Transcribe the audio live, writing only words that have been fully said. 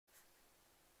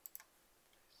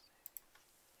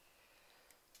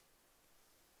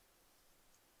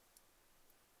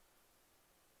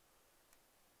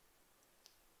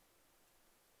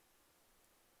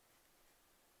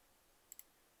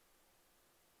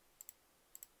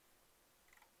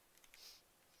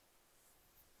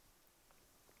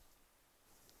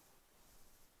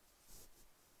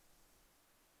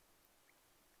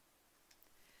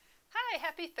Hi,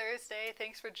 happy Thursday.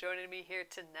 Thanks for joining me here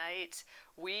tonight.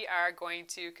 We are going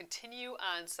to continue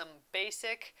on some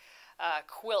basic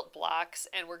quilt blocks,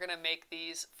 and we're going to make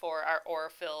these for our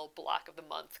Aurifill Block of the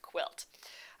Month quilt.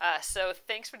 So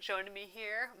thanks for joining me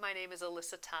here. My name is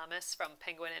Alyssa Thomas from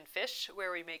Penguin and Fish,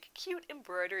 where we make cute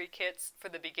embroidery kits for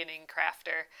the beginning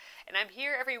crafter. And I'm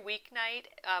here every weeknight,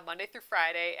 Monday through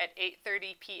Friday at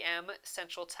 8:30 p.m.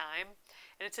 Central Time.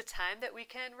 And it's a time that we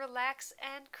can relax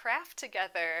and craft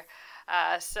together.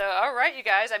 All right, you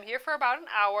guys, I'm here for about an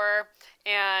hour.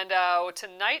 And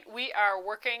tonight we are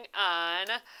working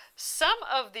on some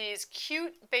of these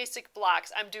cute basic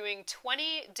blocks. I'm doing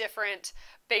 20 different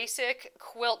basic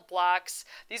quilt blocks.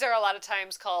 These are a lot of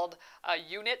times called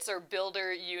units or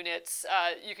builder units.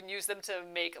 You can use them to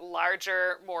make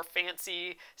larger, more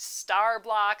fancy star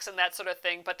blocks and that sort of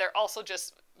thing, but they're also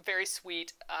just very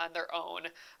sweet on their own,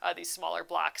 these smaller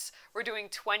blocks. We're doing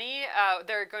 20.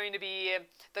 They're going to be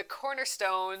the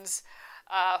cornerstones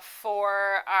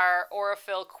for our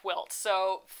Aurifill quilt.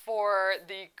 So for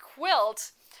the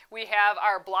quilt, we have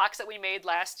our blocks that we made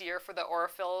last year for the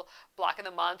Aurifill Block of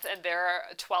the Month, and they're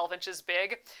 12 inches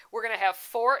big. We're going to have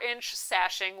 4-inch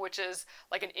sashing, which is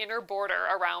like an inner border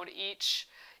around each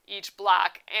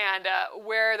block, and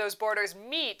where those borders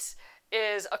meet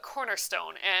is a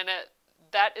cornerstone, and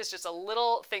that is just a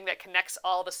little thing that connects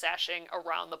all the sashing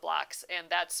around the blocks, and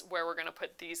that's where we're going to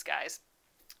put these guys.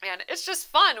 And it's just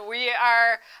fun.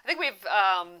 I think we've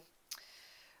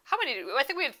how many? I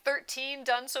think we had 13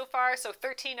 done so far, so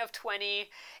 13 of 20,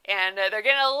 and they're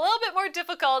getting a little bit more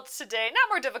difficult today. Not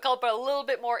more difficult, but a little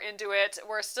bit more into it.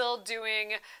 We're still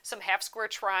doing some half square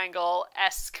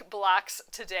triangle-esque blocks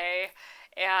today,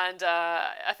 and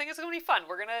I think it's gonna be fun.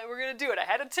 We're gonna do it. I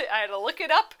had to look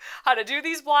it up how to do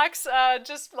these blocks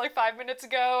just like 5 minutes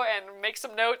ago and make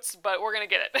some notes, but we're gonna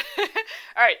get it.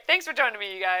 All right, thanks for joining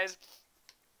me, you guys.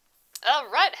 All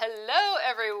right, hello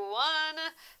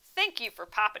everyone. Thank you for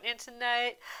popping in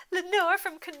tonight. Lenore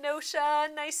from Kenosha,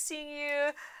 nice seeing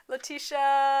you.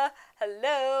 Letitia,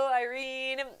 hello.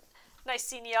 Irene, nice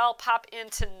seeing you all pop in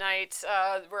tonight.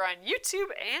 We're on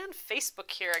YouTube and Facebook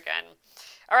here again.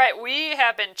 All right, we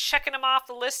have been checking them off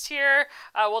the list here.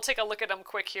 We'll take a look at them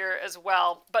quick here as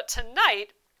well. But tonight,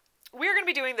 we're going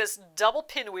to be doing this double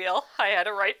pinwheel. I had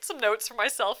to write some notes for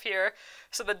myself here.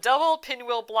 So the double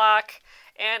pinwheel block,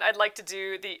 and I'd like to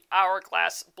do the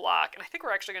hourglass block. And I think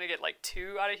we're actually going to get like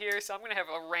 2 out of here, so I'm going to have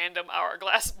a random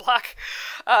hourglass block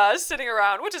sitting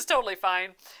around, which is totally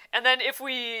fine. And then if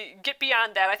we get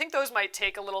beyond that, I think those might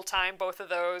take a little time, both of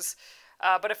those.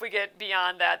 But if we get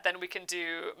beyond that, then we can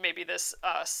do maybe this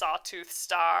sawtooth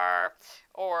star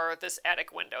or this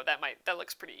attic window. That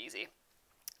looks pretty easy.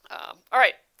 All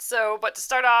right, but to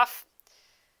start off,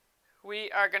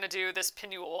 we are going to do this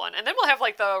pinwheel one. And then we'll have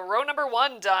like the row number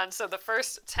 1 done, so the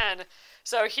first 10.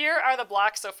 So here are the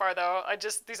blocks so far, though.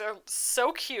 These are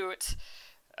so cute.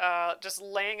 Just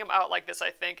laying them out like this, I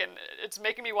think, and it's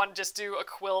making me want to just do a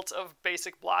quilt of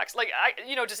basic blocks. Like,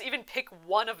 just even pick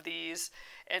one of these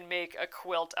and make a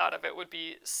quilt out of it would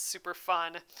be super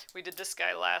fun. We did this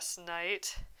guy last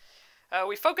night.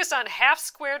 We focused on half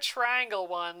square triangle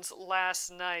ones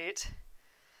last night.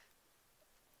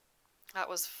 That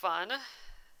was fun.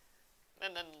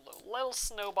 And then a little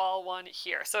snowball one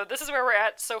here. So this is where we're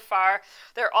at so far.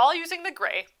 They're all using the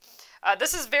gray.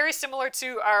 This is very similar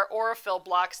to our Aurifill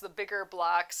blocks, the bigger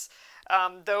blocks.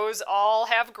 Those all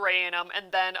have gray in them,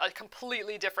 and then a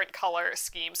completely different color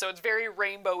scheme. So it's very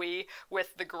rainbowy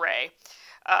with the gray.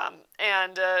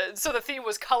 So the theme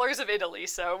was Colors of Italy,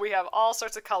 so we have all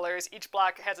sorts of colors. Each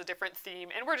block has a different theme,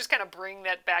 and we're just kind of bringing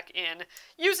that back in,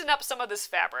 using up some of this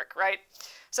fabric, right?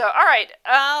 So, all right,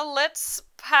 let's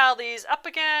pile these up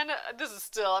again.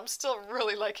 I'm still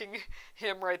really liking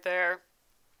him right there.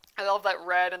 I love that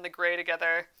red and the gray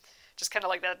together, just kind of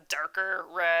like that darker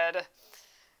red.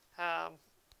 I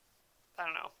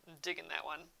don't know, I'm digging that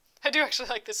one. I do actually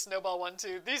like this snowball one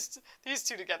too. These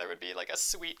two together would be like a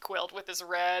sweet quilt with this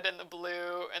red and the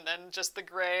blue and then just the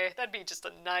gray. That'd be just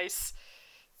a nice,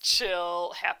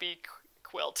 chill, happy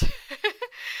quilt.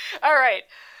 All right,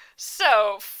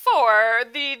 so for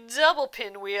the double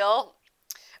pinwheel,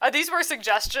 these were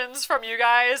suggestions from you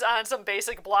guys on some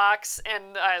basic blocks,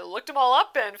 and I looked them all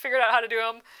up and figured out how to do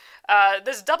them.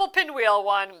 This double pinwheel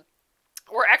one,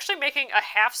 we're actually making a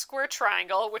half square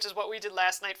triangle, which is what we did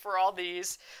last night for all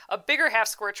these, a bigger half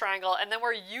square triangle, and then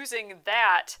we're using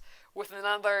that with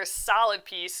another solid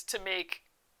piece to make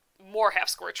more half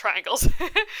square triangles.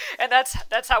 And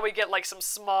that's how we get like some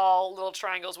small little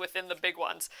triangles within the big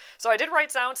ones. So I did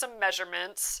write down some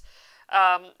measurements.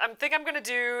 I think I'm going to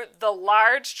do the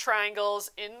large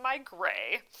triangles in my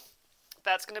gray.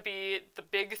 That's going to be the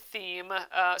big theme.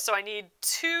 So I need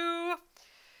 2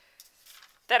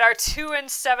 that are 2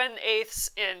 7/8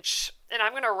 inch, and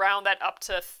I'm going to round that up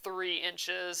to 3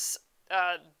 inches.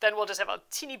 Then we'll just have a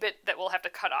teeny bit that we'll have to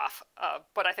cut off,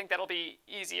 but I think that'll be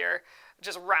easier,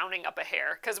 just rounding up a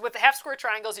hair. Because with the half square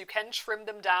triangles, you can trim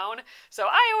them down, so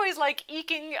I always like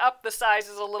eking up the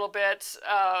sizes a little bit.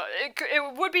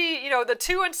 It would be, you know, the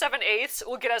 2 7/8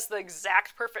 will get us the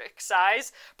exact perfect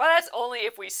size, but that's only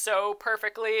if we sew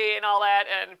perfectly and all that,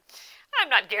 and I'm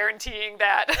not guaranteeing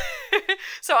that.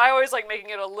 So I always like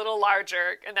making it a little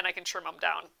larger, and then I can trim them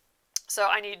down. So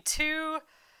I need 2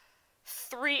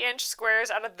 3-inch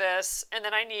squares out of this, and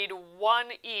then I need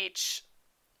 1 each,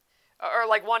 or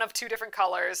like 1 of 2 different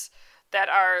colors that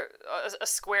are a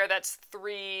square that's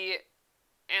 3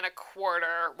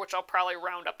 1/4, which I'll probably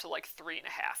round up to like 3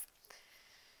 1/2.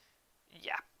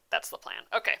 Yeah, that's the plan.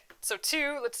 Okay, so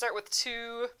let's start with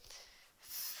 2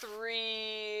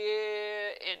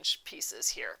 3-inch pieces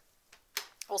here.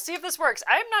 We'll see if this works.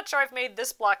 I'm not sure I've made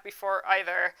this block before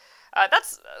either.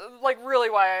 That's like really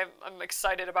why I'm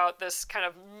excited about this kind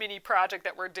of mini project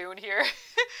that we're doing here.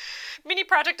 Mini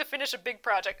project to finish a big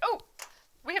project. Oh,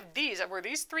 we have these. Were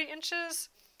these 3 inches?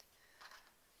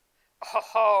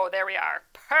 Oh, there we are.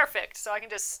 Perfect. So I can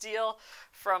just steal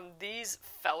from these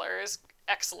fellers.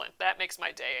 Excellent. That makes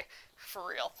my day, for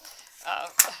real.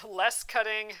 Less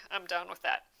cutting. I'm down with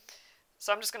that.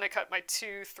 So I'm just going to cut my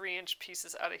 2 3-inch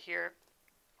pieces out of here.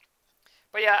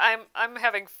 But yeah, I'm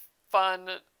having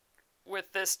fun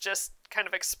with this, just kind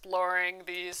of exploring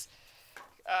these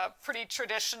pretty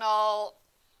traditional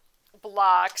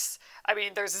blocks. I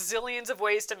mean, there's zillions of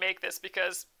ways to make this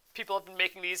because people have been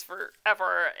making these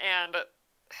forever and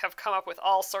have come up with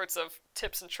all sorts of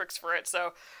tips and tricks for it.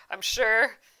 So I'm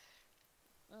sure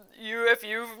if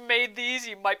you've made these,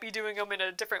 you might be doing them in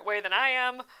a different way than I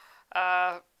am.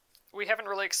 We haven't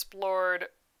really explored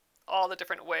all the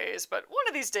different ways, but one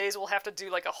of these days we'll have to do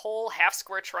like a whole half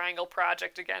square triangle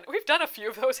project again. We've done a few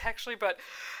of those actually, but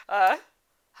I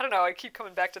don't know, I keep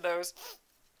coming back to those.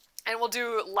 And we'll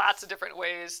do lots of different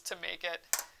ways to make it.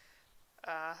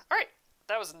 All right,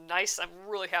 that was nice. I'm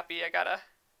really happy I gotta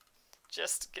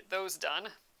just get those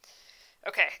done.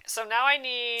 Okay, so now I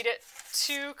need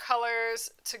 2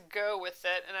 colors to go with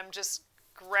it, and I'm just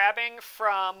grabbing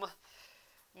from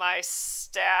my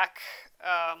stack,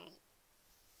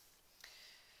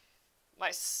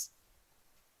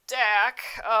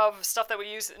 of stuff that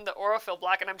we use in the Aurifill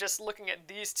block, and I'm just looking at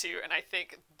these 2, and I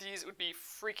think these would be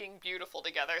freaking beautiful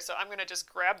together, so I'm going to just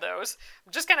grab those.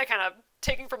 I'm just kind of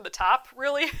taking from the top,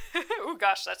 really. Oh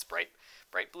gosh, that's bright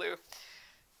blue.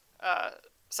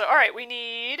 So alright, we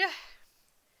need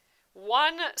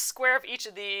 1 square of each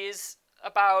of these,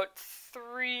 about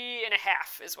 3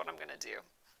 1/2 is what I'm going to do.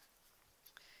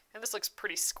 And this looks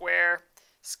pretty square.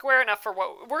 Square enough for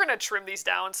what we're going to trim these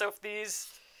down. So if these,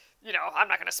 you know, I'm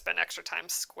not going to spend extra time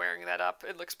squaring that up.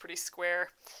 It looks pretty square.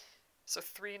 So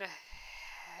 3 1/2.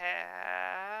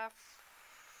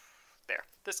 There,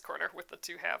 this corner with the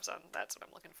 2 halves on. That's what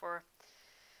I'm looking for.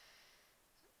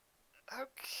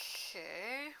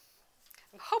 Okay.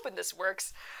 I'm hoping this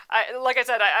works. Like I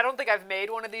said, I don't think I've made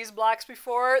one of these blocks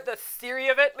before. The theory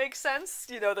of it makes sense.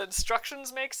 You know, the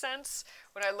instructions make sense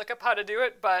when I look up how to do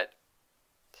it, but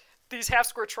these half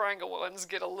square triangle ones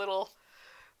get a little,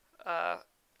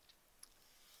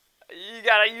 you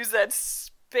gotta use that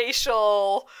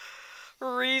spatial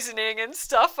reasoning and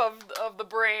stuff of the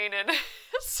brain, and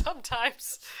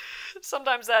sometimes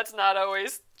that's not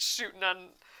always shooting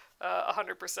on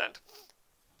 100%.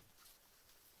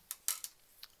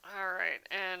 Alright,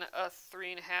 and a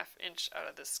 3 1/2 inch out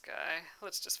of this guy.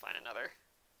 Let's just find another.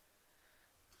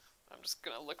 I'm just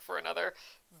gonna look for another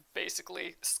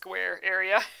basically square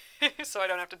area so I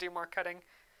don't have to do more cutting.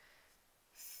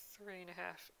 3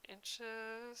 1/2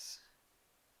 inches.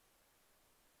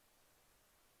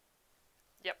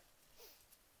 Yep.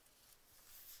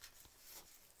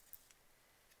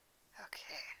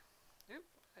 Okay. Oop,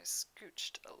 I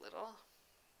scooched a little.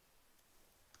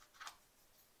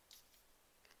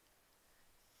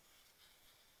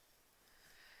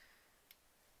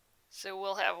 So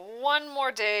we'll have 1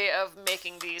 more day of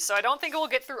making these. So I don't think we'll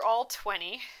get through all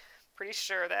 20. Pretty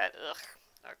sure that,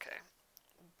 okay.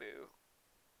 Boo.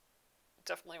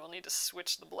 Definitely we'll need to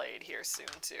switch the blade here soon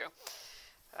too.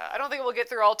 I don't think we'll get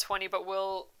through all 20, but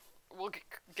we'll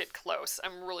get close.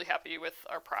 I'm really happy with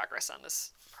our progress on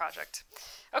this project.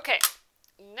 Okay,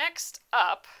 next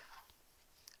up,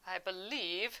 I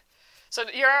believe, so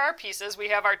here are our pieces. We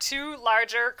have our 2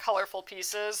 larger colorful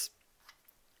pieces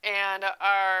and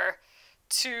our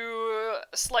 2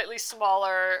 slightly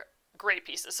smaller gray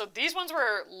pieces. So these ones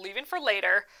we're leaving for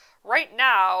later. right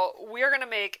now we're going to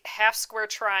make half square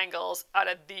triangles out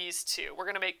of these two. We're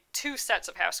going to make 2 sets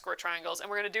of half square triangles, and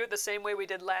we're going to do it the same way we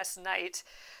did last night.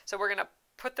 So we're going to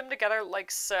put them together like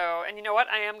so. And you know what?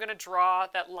 I am going to draw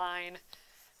that line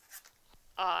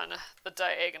on the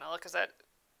diagonal because that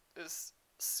is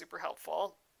super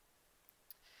helpful.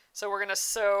 So we're going to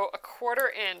sew a 1/4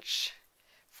 inch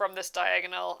from this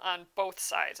diagonal on both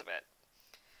sides of it.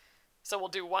 So we'll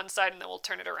do one side and then we'll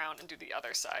turn it around and do the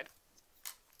other side.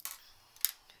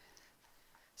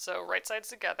 So right sides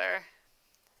together.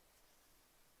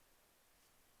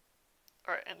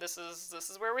 All right, and this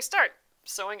is where we start,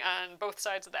 sewing on both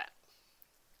sides of that.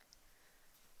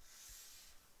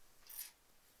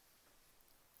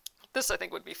 This I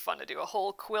think would be fun to do, a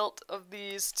whole quilt of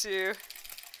these two.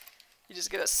 You just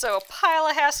get to sew a pile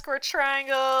of half square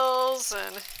triangles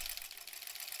and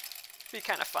be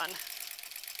kind of fun.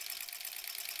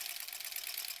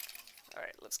 All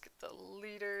right, let's get the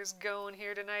leaders going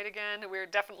here tonight again. We're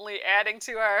definitely adding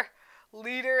to our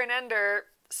leader and ender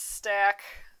stack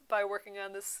by working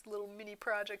on this little mini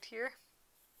project here.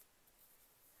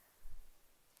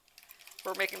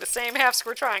 We're making the same half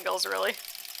square triangles, really.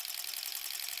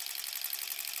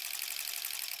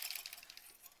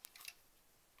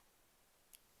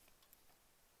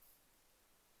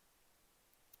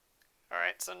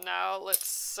 Alright, so now let's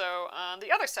sew on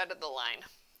the other side of the line.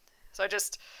 So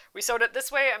we sewed it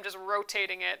this way, I'm just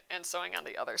rotating it and sewing on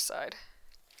the other side.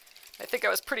 I think I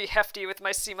was pretty hefty with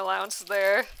my seam allowance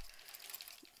there.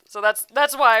 So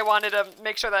that's why I wanted to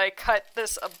make sure that I cut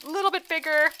this a little bit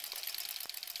bigger,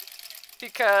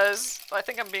 because I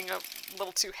think I'm being a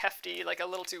little too hefty, like a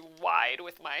little too wide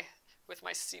with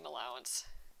my seam allowance,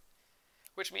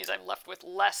 which means I'm left with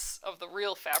less of the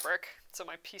real fabric, so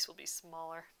my piece will be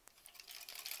smaller.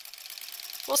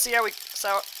 We'll see how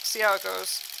it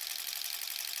goes.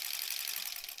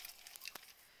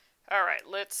 All right,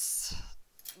 let's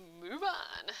move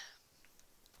on.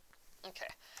 Okay,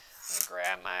 I'm gonna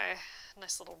grab my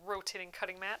nice little rotating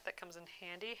cutting mat that comes in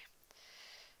handy.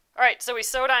 All right, so we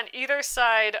sewed on either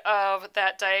side of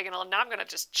that diagonal. Now I'm gonna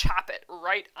just chop it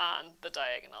right on the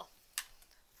diagonal.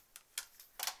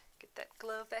 Get that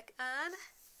glove back on.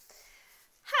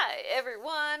 Hi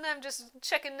everyone, I'm just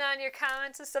checking on your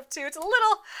comments and stuff too.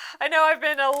 I know I've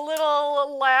been a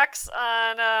little lax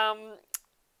on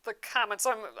the comments,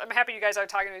 so I'm happy you guys are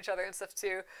talking to each other and stuff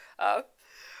too.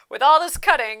 With all this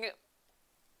cutting,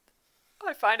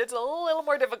 I find it's a little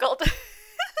more difficult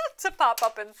to pop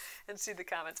up and see the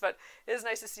comments, but it is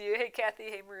nice to see you. Hey Kathy,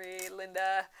 hey Marie,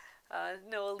 Linda,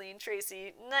 Noeline,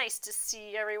 Tracy, nice to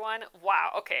see everyone.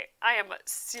 Wow, okay, I am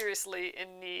seriously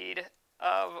in need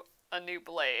of a new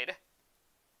blade.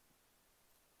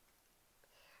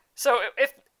 So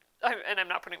and I'm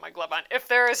not putting my glove on,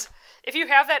 if you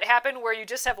have that happen where you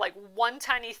just have like one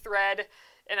tiny thread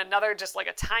and another just like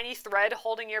a tiny thread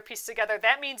holding your piece together,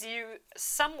 that means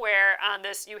somewhere on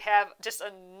this you have just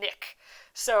a nick.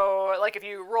 So like if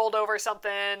you rolled over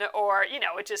something, or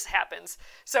it just happens.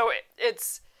 So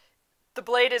the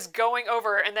blade is going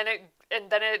over, and then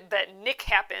that nick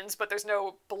happens, but there's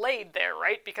no blade there,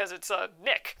 right? Because it's a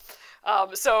nick.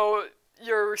 So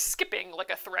you're skipping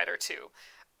like a thread or two,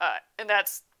 and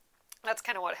that's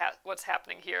kind of what's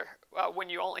happening here when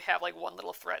you only have like one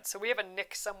little thread. So we have a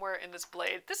nick somewhere in this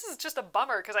blade. This is just a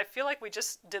bummer because I feel like we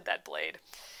just did that blade.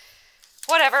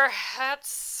 Whatever.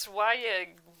 That's why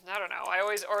I don't know. I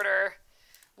always order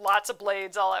lots of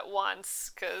blades all at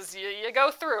once because you go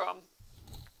through them.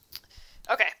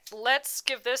 Okay, let's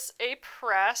give this a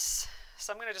press.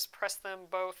 So I'm going to just press them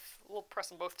both. We'll press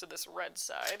them both to this red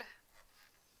side.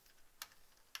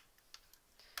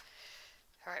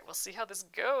 All right, we'll see how this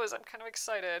goes. I'm kind of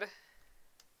excited.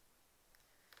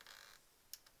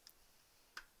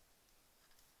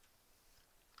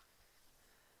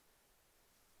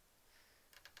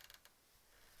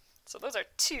 So those are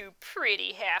 2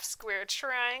 pretty half square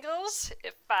triangles,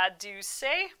 if I do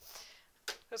say.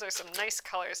 Those are some nice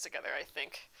colors together, I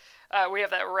think. We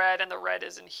have that red, and the red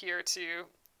is in here too,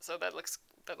 so that looks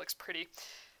pretty.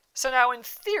 So now in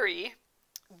theory,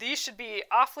 these should be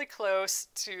awfully close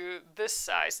to this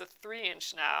size, the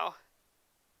 3-inch now.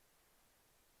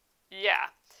 Yeah.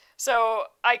 So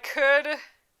I could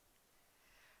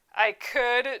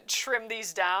trim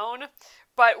these down,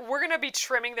 but we're going to be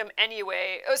trimming them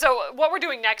anyway. So what we're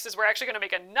doing next is we're actually going to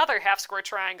make another half square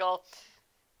triangle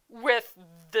with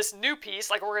this new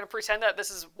piece. Like, we're going to pretend that this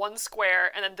is one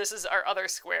square, and then this is our other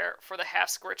square for the half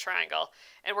square triangle.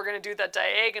 And we're going to do the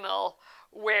diagonal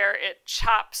where it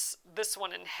chops this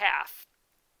one in half.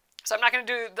 So I'm not going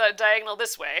to do the diagonal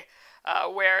this way,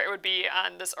 where it would be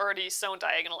on this already sewn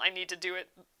diagonal. I need to do it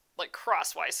like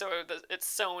crosswise, so it's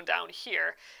sewn down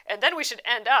here. And then we should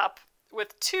end up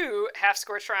with 2 half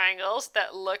square triangles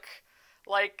that look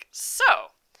like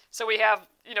so. So we have,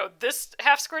 you know, this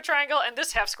half square triangle and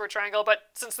this half square triangle, but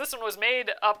since this one was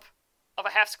made up of a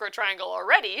half square triangle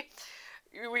already,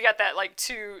 we got that like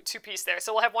two piece there.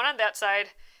 So we'll have one on that side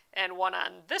and one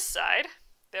on this side.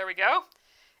 There we go.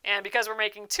 And because we're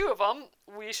making 2 of them,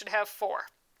 we should have 4.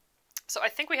 So I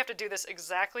think we have to do this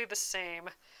exactly the same.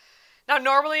 Now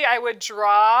normally I would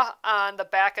draw on the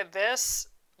back of this,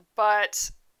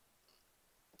 but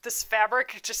this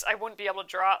fabric, I wouldn't be able to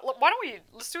draw. Why don't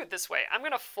let's do it this way. I'm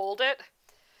going to fold it,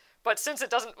 but since it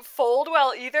doesn't fold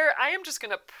well either, I am just going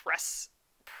to press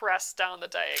down the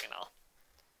diagonal.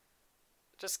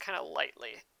 Just kind of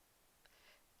lightly.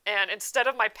 And instead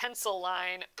of my pencil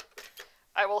line,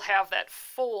 I will have that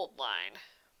fold line.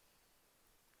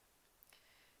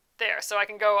 There, so I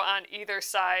can go on either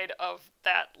side of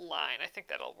that line. I think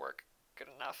that'll work good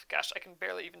enough. Gosh, I can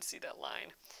barely even see that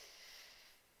line.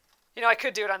 You know, I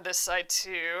could do it on this side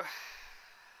too.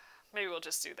 Maybe we'll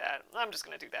just do that. I'm just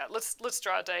going to do that. Let's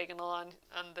draw a diagonal on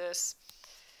this.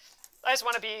 I just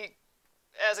want to be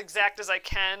as exact as I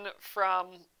can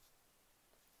from...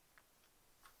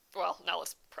 Well, now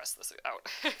let's press this out.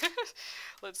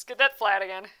 Let's get that flat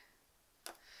again.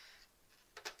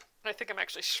 I think I'm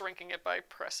actually shrinking it by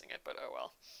pressing it, but oh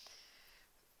well.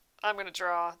 I'm going to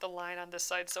draw the line on this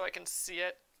side so I can see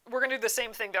it. We're going to do the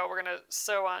same thing though. We're going to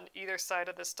sew on either side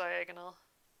of this diagonal.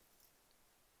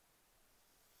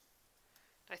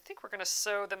 I think we're going to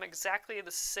sew them exactly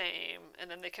the same, and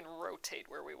then they can rotate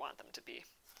where we want them to be.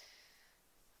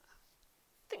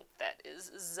 I think that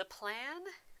is the plan.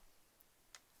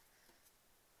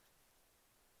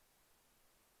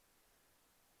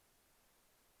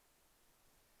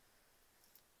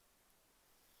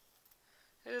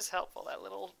 It is helpful, that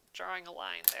little drawing a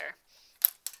line there.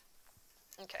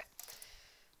 Okay.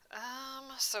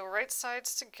 So right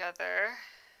sides together.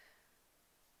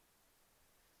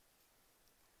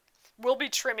 We'll be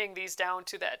trimming these down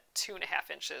to that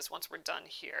 2.5 inches once we're done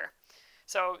here.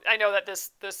 So I know that this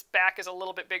back is a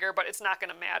little bit bigger, but it's not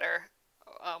going to matter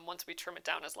once we trim it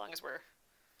down, as long as we're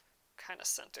kind of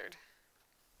centered.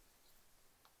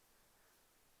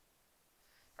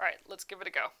 All right, let's give it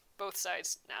a go. Both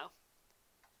sides now.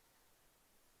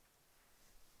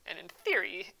 And in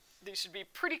theory, these should be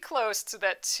pretty close to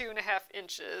that 2.5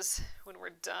 inches when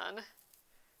we're done,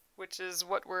 which is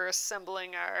what we're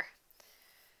assembling our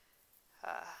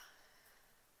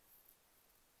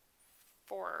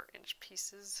 4-inch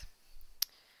pieces.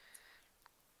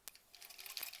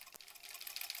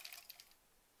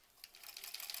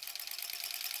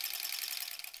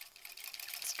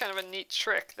 It's kind of a neat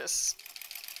trick, this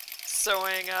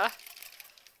sewing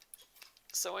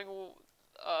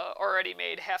already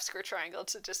made half square triangle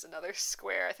to just another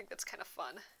square. I think that's kind of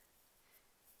fun.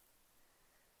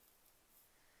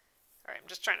 Alright, I'm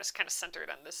just trying to kind of center it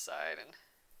on this side, and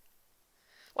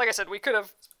like I said, we could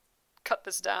have cut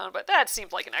this down, but that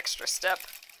seemed like an extra step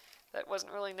that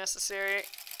wasn't really necessary.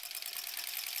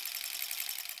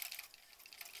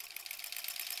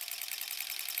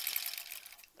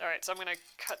 Alright, so I'm going to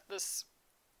cut this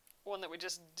one that we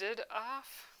just did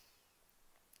off.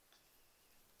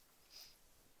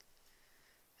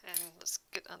 And let's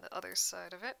get on the other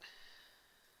side of it.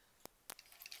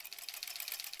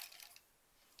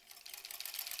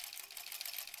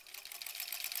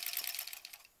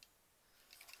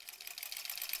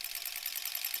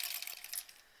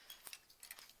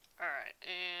 All right,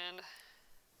 and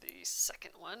the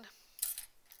second one.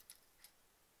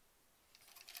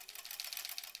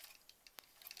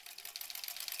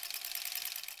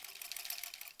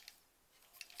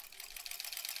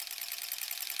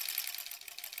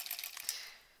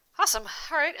 Awesome.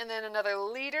 All right, and then another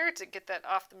leader to get that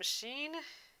off the machine.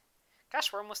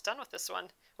 Gosh, we're almost done with this one.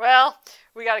 Well,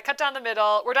 we got to cut down the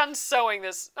middle. We're done sewing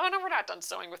this. Oh, no, we're not done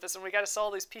sewing with this one. We got to sew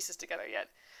all these pieces together yet.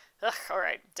 Ugh, all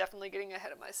right, definitely getting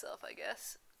ahead of myself, I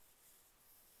guess.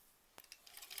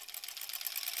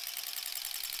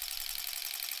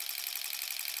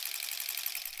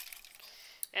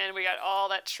 And we got all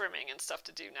that trimming and stuff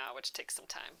to do now, which takes some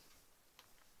time.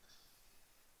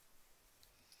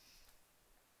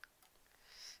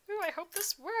 Ooh, I hope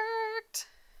this worked.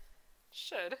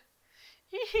 Should.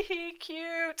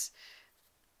 Cute.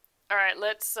 All right,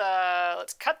 let's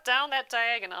cut down that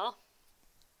diagonal.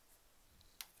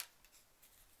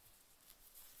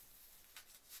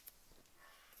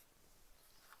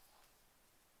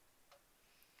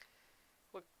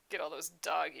 We'll get all those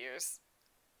dog ears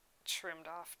trimmed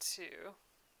off too.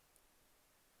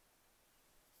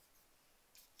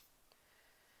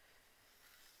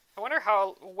 I wonder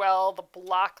how well the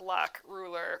block lock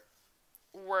ruler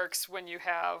works when you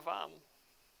have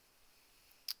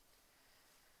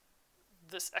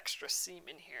this extra seam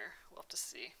in here. We'll have to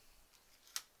see.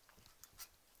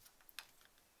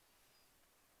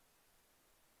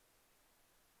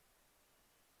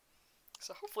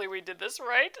 So hopefully we did this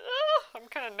right. I'm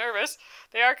kind of nervous.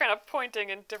 They are kind of pointing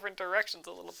in different directions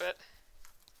a little bit.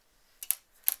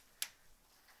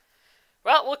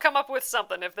 Well, we'll come up with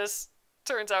something. If this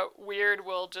turns out weird,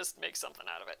 we'll just make something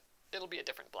out of it. It'll be a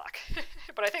different block.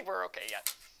 But I think we're okay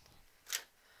yet.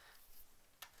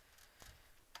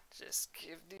 Just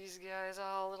give these guys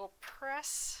all a little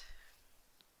press.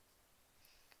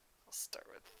 I'll start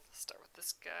with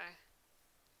this guy.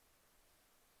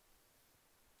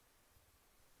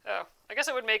 Oh, I guess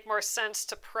it would make more sense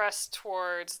to press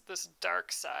towards this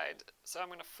dark side. So I'm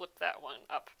going to flip that one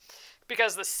up.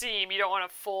 Because the seam, you don't want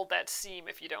to fold that seam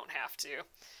if you don't have to.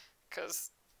 Because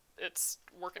it's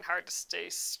working hard to stay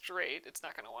straight. It's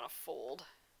not going to want to fold.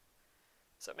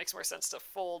 So it makes more sense to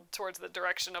fold towards the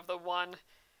direction of the one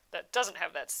that doesn't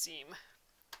have that seam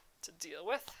to deal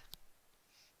with.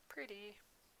 Pretty.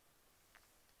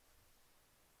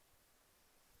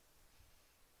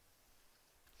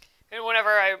 And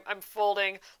whenever I'm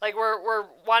folding, like we're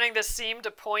wanting the seam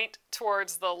to point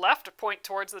towards the left, point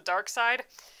towards the dark side,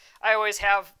 I always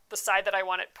have the side that I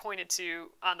want it pointed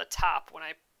to on the top when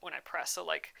I press. So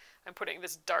like I'm putting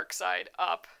this dark side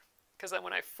up, because then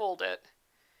when I fold it,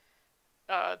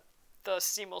 the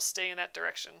seam will stay in that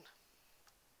direction.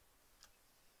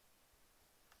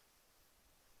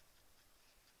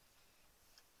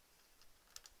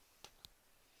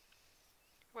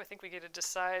 Oh, I think we get to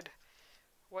decide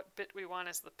what bit we want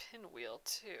as the pinwheel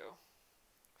too.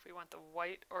 If we want the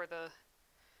white or the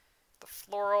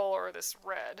floral or this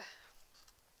red.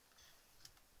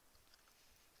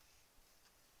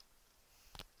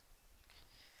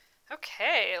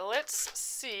 Okay, let's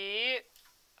see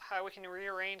how we can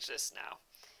rearrange this now.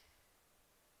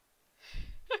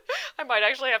 I might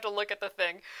actually have to look at the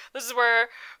thing. This is where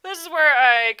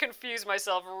I confuse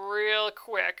myself real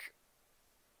quick.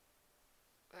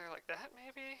 There, like that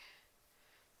maybe?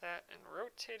 That and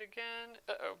rotate again.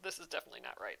 Uh-oh, this is definitely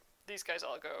not right. These guys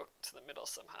all go to the middle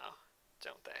somehow,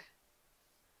 don't they?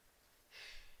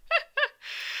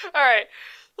 Alright,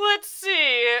 let's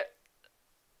see.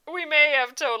 We may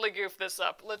have totally goofed this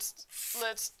up. Let's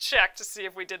check to see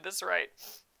if we did this right.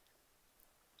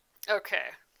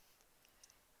 Okay.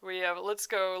 We have, let's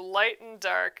go light and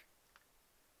dark.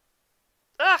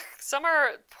 Ugh, some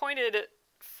are pointed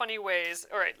funny ways.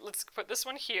 Alright, let's put this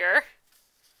one here.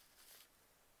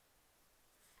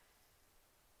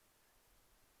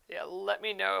 Yeah, let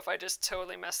me know if I just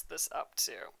totally messed this up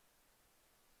too.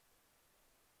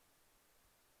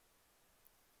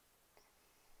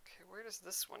 Okay, where does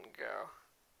this one go?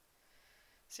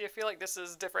 See, I feel like this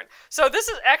is different. So this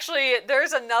is actually,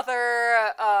 there's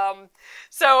another,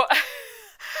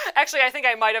 actually I think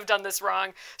I might have done this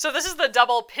wrong. So this is the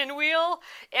double pinwheel,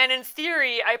 and in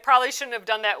theory, I probably shouldn't have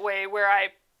done that way where I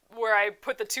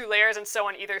put the two layers and sew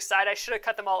on either side. I should have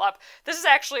cut them all up. This is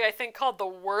actually, I think, called the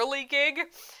whirligig.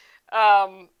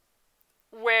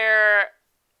 Where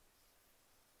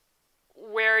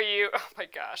you, oh my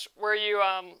gosh, where you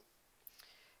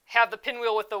have the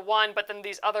pinwheel with the one, but then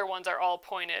these other ones are all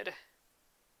pointed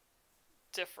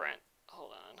different.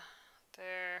 Hold on,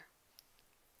 there.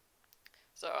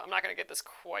 So I'm not going to get this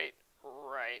quite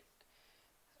right.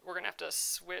 We're going to have to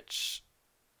switch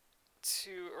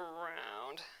to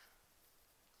around.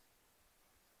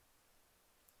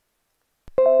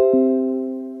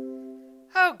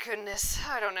 Oh goodness,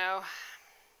 I don't know.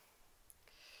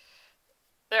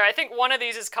 There, I think one of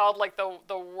these is called like the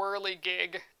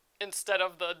whirligig instead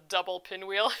of the double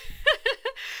pinwheel.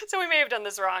 So we may have done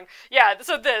this wrong. Yeah,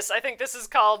 so I think this is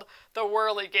called the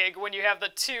whirligig when you have the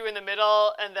two in the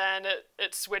middle and then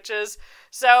it switches.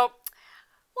 So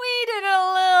we did it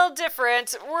a little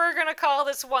different. We're gonna call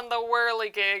this one the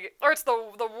whirligig, or it's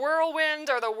the whirlwind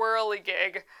or the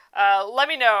whirligig. Let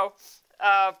me know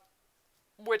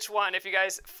which one if you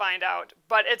guys find out.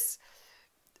 But it's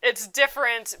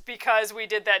different because we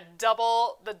did the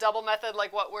double method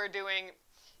like what we're doing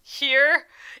here.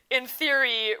 In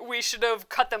theory, we should have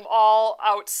cut them all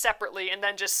out separately and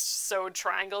then just sewed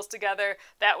triangles together.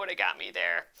 That would have got me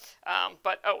there.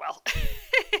 But oh well.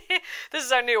 This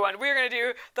is our new one. We're going to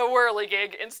do the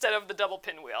whirligig instead of the double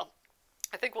pinwheel.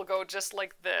 I think we'll go just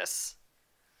like this.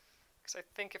 Because I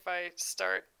think if I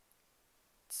start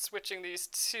switching these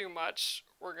too much,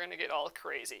 we're going to get all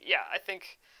crazy. Yeah, I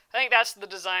think that's the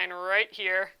design right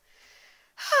here.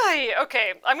 Hi,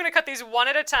 okay, I'm going to cut these one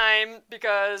at a time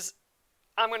because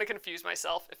I'm going to confuse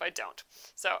myself if I don't.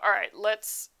 So, all right,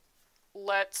 let's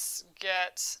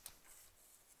get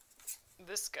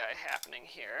this guy happening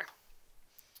here.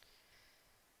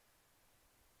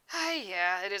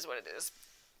 Yeah, it is what it is.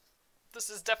 This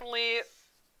is definitely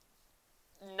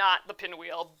not the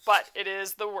pinwheel, but it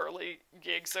is the whirly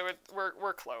gig, so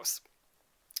we're close.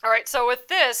 All right, so with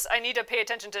this, I need to pay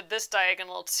attention to this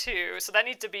diagonal too, so that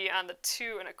needs to be on the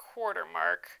 2 1/4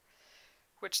 mark,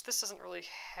 which this doesn't really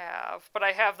have, but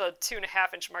I have the 2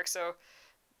 1/2 inch mark, so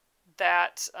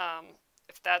that,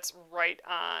 if that's right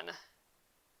on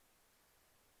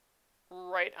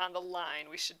the line,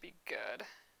 we should be good.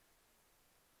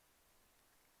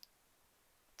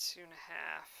 2 1/2.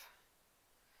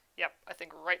 Yep, I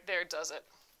think right there does it.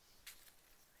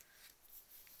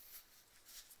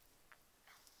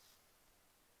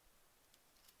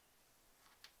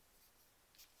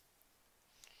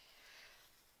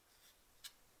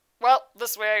 Well,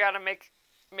 this way I gotta make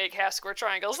half square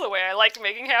triangles the way I like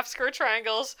making half square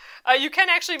triangles. You can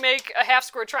actually make a half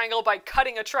square triangle by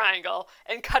cutting a triangle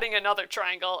and cutting another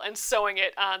triangle and sewing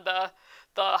it on the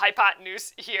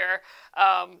hypotenuse here.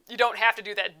 You don't have to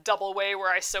do that double way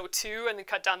where I sew 2 and then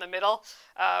cut down the middle.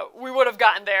 We would have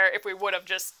gotten there if we would have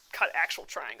just cut actual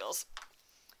triangles.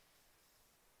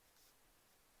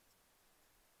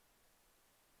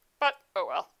 But, oh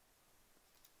well.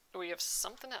 We have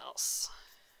something else.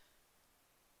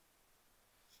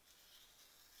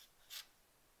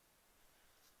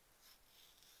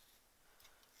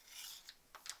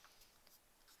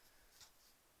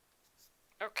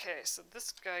 Okay, so this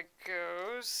guy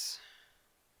goes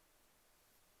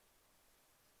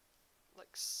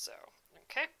like so.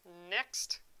 Okay,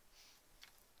 next.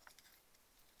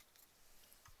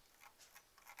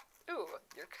 Ooh,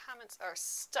 your comments are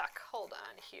stuck. Hold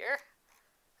on here.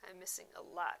 I'm missing a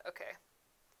lot. Okay.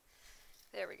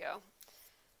 There we go.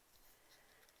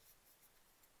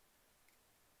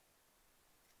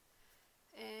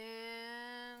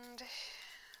 And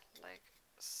like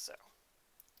so.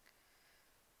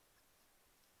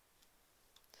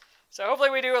 So hopefully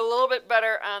we do a little bit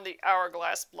better on the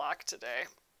hourglass block today.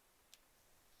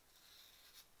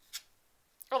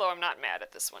 Although I'm not mad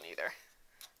at this one either.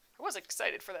 I was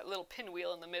excited for that little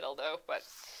pinwheel in the middle though, but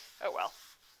oh well.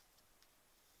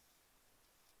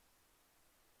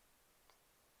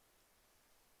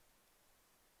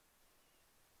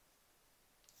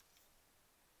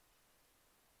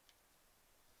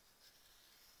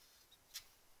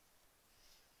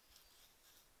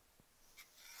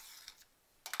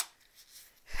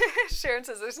 Sharon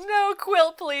says there's no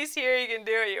quilt police here, you can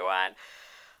do what you want.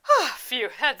 Phew,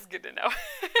 that's good to know.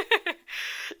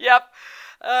 Yep.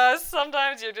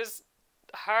 Sometimes you're just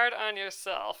hard on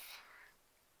yourself.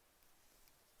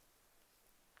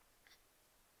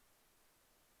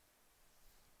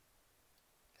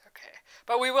 Okay,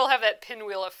 but we will have that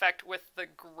pinwheel effect with the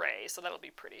gray, so that'll be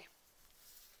pretty.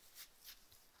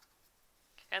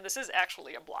 And this is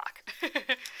actually a block.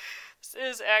 This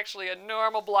is actually a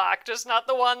normal block, just not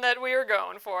the one that we were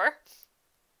going for.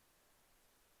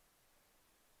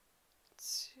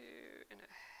 2 1/2.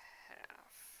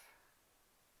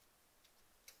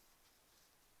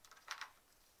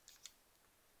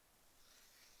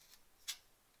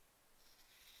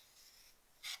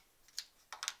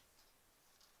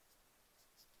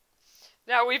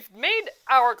 Now, we've made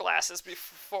hourglasses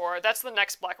before. That's the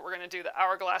next block we're going to do, the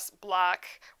hourglass block.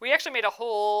 We actually made a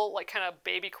whole, like, kind of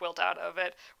baby quilt out of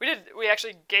it. We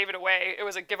actually gave it away. It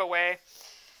was a giveaway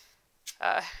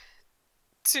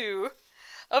to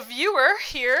a viewer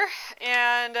here,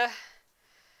 and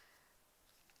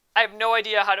I have no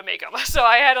idea how to make them. So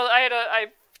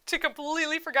I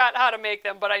completely forgot how to make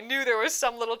them, but I knew there was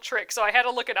some little trick, so I had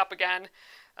to look it up again.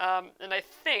 And I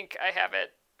think I have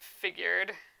it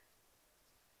figured.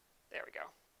 There we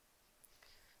go.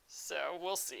 So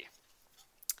we'll see.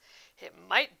 It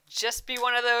might just be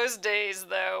one of those days,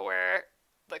 though, where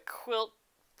the quilt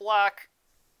block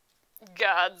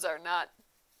gods are not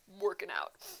working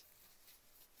out.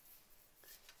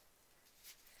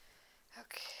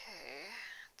 Okay,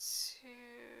 2 1/2.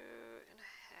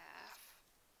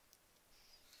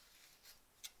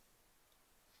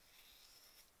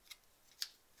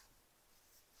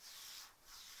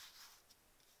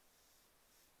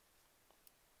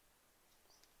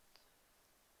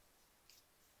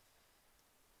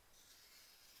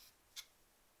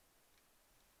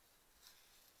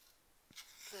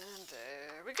 And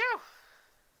there we go.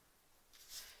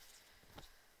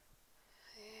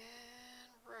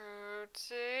 And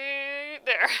rotate.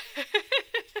 There.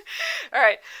 All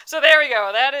right, so there we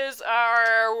go. That is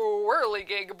our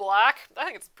whirligig block. I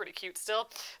think it's pretty cute still.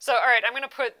 So, all right, I'm going to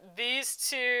put these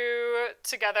two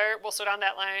together. We'll sew down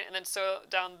that line and then sew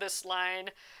down this line.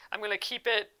 I'm going to keep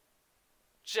it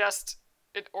just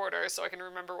in order so I can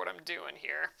remember what I'm doing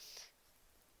here.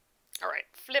 All right,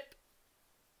 flip.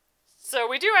 So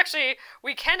we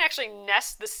can actually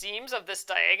nest the seams of this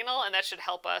diagonal, and that should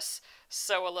help us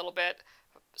sew a little bit.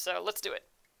 So let's do it.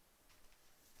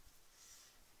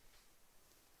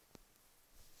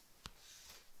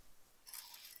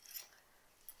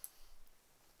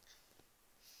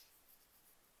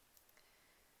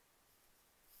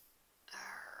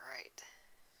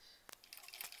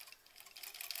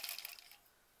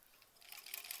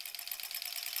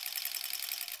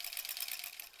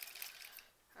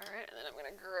 Alright, and then I'm going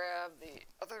to grab the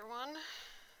other one.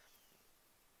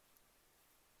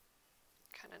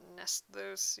 Kind of nest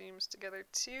those seams together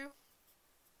too.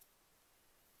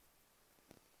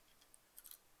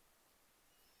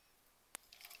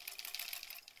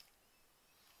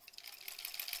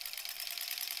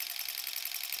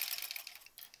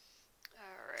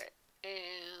 Alright,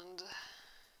 and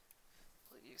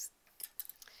we'll use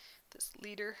this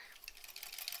leader.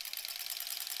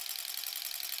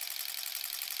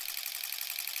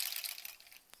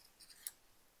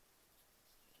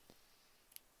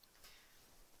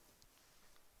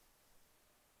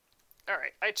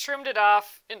 Alright, I trimmed it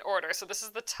off in order. So this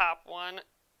is the top one.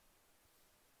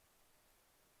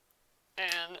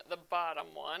 And the bottom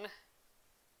one.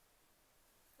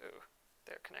 Ooh,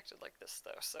 they're connected like this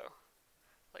though. So,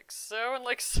 like so and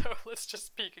like so. Let's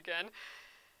just peek again.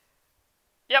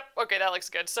 Yep, okay, that looks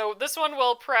good. So this one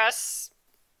will press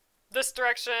this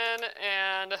direction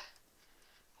and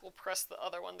we'll press the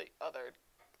other one the other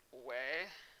way.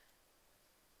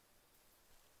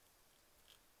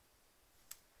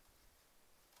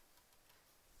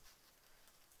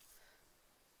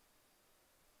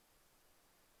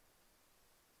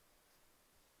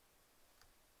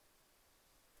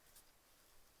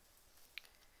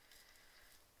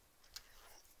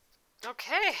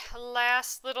 Okay,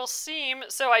 last little seam.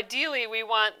 So ideally we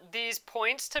want these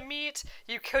points to meet.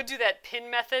 You could do that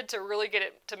pin method to really get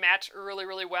it to match really,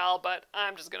 really well, but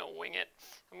I'm just gonna wing it.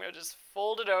 I'm gonna just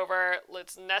fold it over.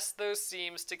 Let's nest those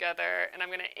seams together, and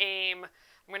I'm gonna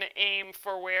aim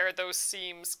for where those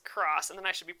seams cross, and then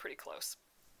I should be pretty close.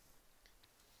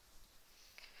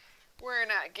 We're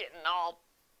not getting all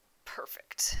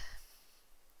perfect.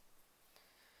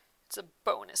 It's a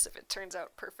bonus if it turns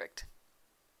out perfect.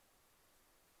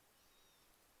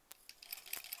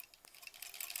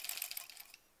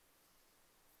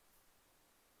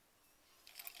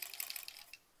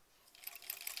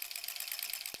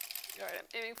 Alright,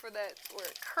 I'm aiming for that where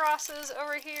it crosses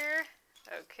over here.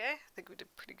 Okay, I think we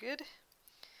did pretty good.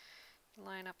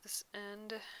 Line up this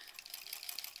end.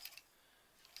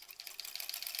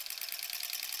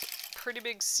 Pretty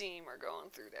big seam we're going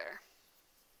through there.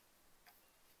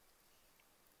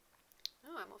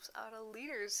 Oh, I'm almost out of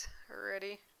leaders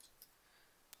already.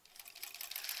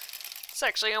 It's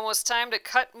actually almost time to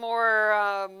cut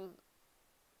more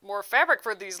more fabric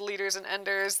for these leaders and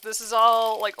enders. This is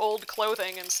all like old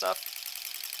clothing and stuff.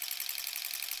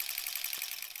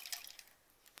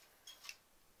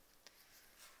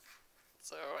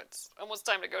 So it's almost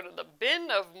time to go to the bin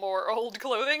of more old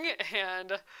clothing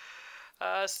and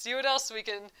see what else we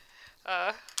can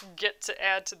get to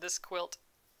add to this quilt.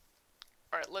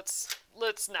 All right, let's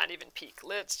not even peek.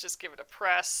 Let's just give it a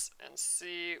press and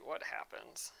see what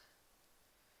happens.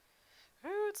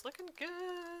 Ooh, it's looking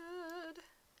good.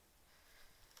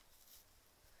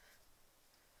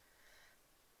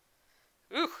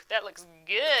 Ooh, that looks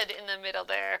good in the middle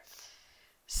there.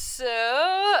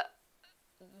 So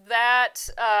that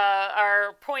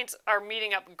our points are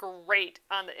meeting up great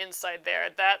on the inside there.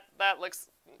 That looks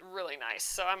really nice.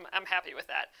 So I'm happy with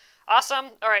that.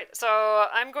 Awesome. All right, so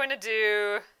I'm going to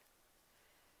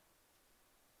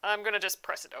just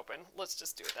press it open. Let's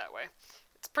just do it that way.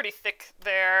 It's pretty thick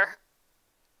there.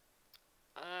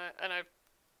 And I've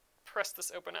pressed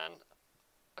this open on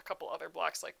a couple other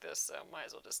blocks like this, so might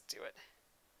as well just do it.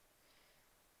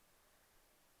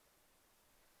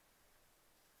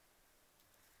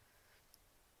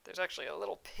 There's actually a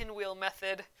little pinwheel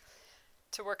method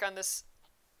to work on this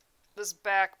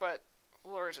back, but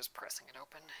we're just pressing it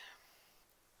open.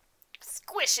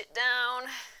 Squish it down.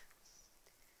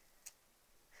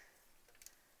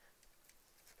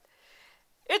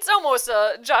 It's almost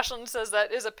Jocelyn says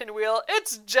that is a pinwheel.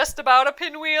 It's just about a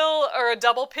pinwheel or a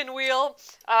double pinwheel.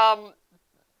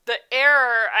 The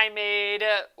error I made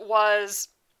was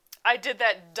I did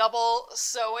that double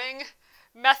sewing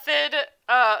method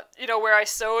you know, where I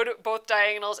sewed both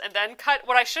diagonals and then cut.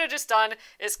 What I should have just done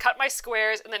is cut my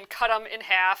squares and then cut them in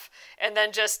half and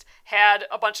then just had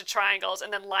a bunch of triangles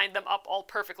and then lined them up all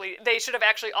perfectly. They should have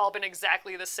actually all been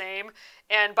exactly the same.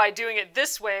 And by doing it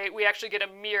this way, we actually get a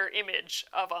mirror image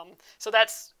of them. So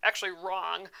that's actually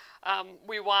wrong.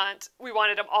 We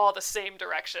wanted them all the same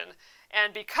direction.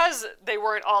 And because they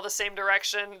weren't all the same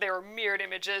direction, they were mirrored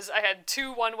images. I had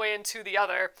two one way and two the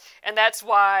other. And that's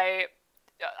why,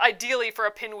 ideally for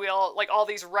a pinwheel, like all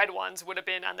these red ones would have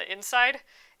been on the inside,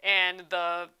 and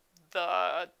the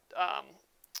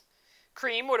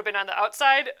cream would have been on the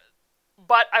outside.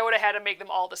 But I would have had to make them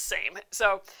all the same.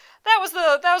 So that was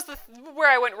the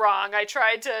where I went wrong. I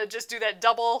tried to just do that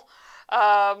double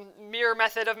mirror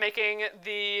method of making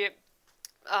the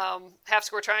half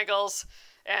square triangles,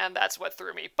 and that's what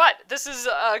threw me. But this is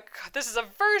a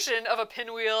version of a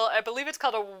pinwheel. I believe it's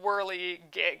called a whirly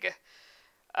gig.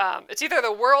 It's either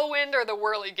the whirlwind or the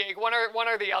whirly gig, one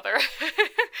or the other.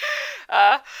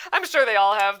 I'm sure they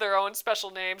all have their own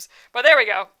special names, but there we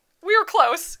go. We were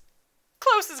close.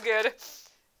 Close is good.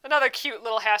 Another cute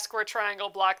little half square triangle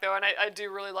block though, and I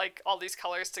do really like all these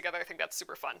colors together. I think that's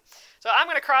super fun. So I'm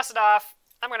going to cross it off.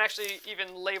 I'm going to actually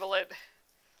even label it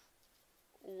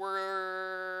whirly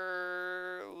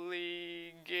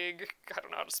gig. I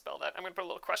don't know how to spell that. I'm going to put a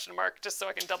little question mark just so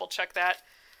I can double check that.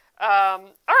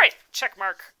 All right, check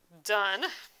mark, done.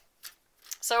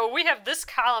 So we have this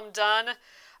column done.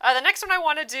 The next one I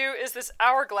want to do is this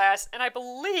hourglass, and I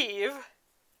believe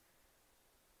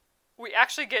we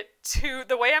actually get two,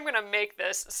 the way I'm going to make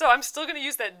this, so I'm still going to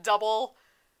use that double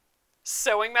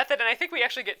sewing method, and I think we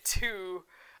actually get two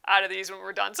out of these when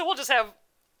we're done. So we'll just have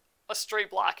a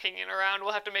straight block hanging around.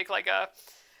 We'll have to make like a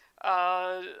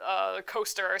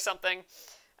coaster or something,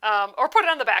 or put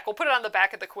it on the back. We'll put it on the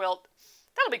back of the quilt.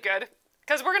 That'll be good,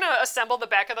 because we're going to assemble the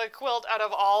back of the quilt out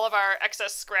of all of our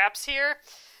excess scraps here.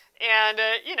 And,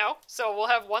 you know, so we'll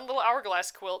have one little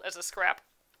hourglass quilt as a scrap.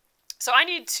 So I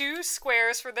need two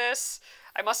squares for this.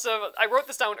 I wrote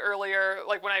this down earlier,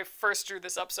 like when I first drew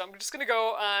this up, so I'm just going to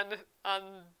go on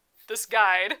this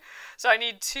guide. So I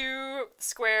need two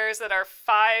squares that are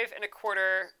 5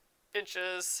 1/4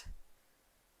 inches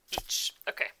each.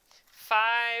 Okay,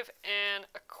 5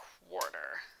 1/4.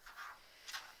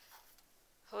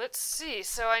 Let's see,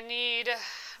 so I need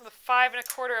the 5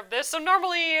 1/4 of this. So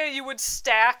normally you would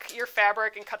stack your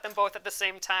fabric and cut them both at the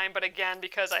same time, but again,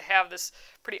 because I have this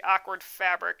pretty awkward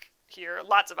fabric here,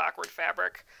 lots of awkward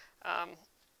fabric,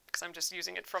 because I'm just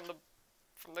using it from the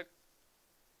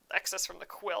excess from the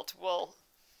quilt,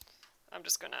 I'm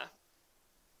just gonna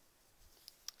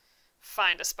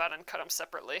find a spot and cut them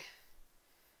separately.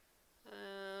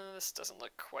 This doesn't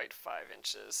look quite 5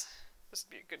 inches. This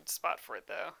would be a good spot for it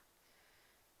though.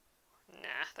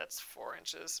 Nah, that's 4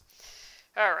 inches.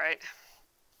 All right.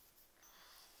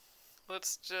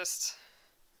 Let's just,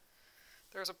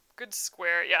 there's a good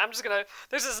square. Yeah, I'm just gonna,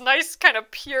 there's this nice kind of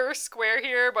pure square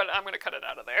here, but I'm gonna cut it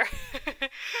out of there.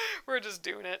 We're just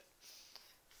doing it.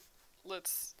 I'm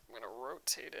gonna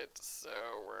rotate it so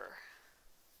we're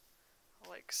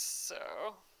like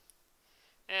so.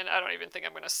 And I don't even think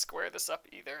I'm gonna square this up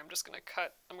either. I'm just gonna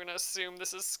cut, I'm gonna assume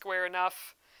this is square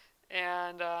enough,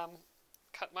 and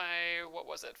cut my, what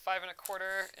was it, 5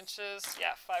 1/4 inches?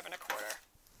 Yeah, 5 1/4.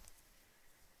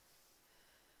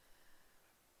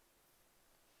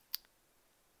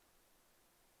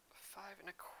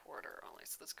 Only,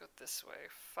 so let's go this way.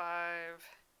 5,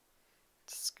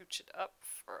 scooch it up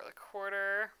for the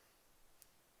quarter.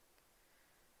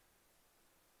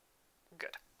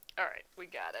 Good. All right, we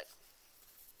got it.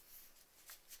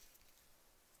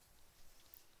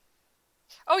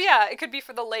 Oh yeah, it could be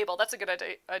for the label. That's a good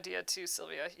idea too,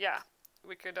 Sylvia. Yeah,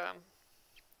 we could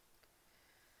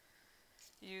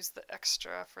use the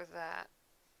extra for that.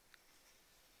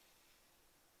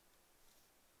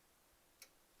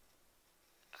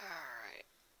 Alright.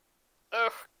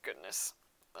 Oh, goodness.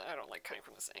 I don't like cutting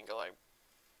from this angle. I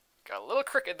got a little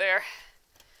crooked there.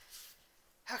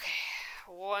 Okay,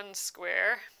 one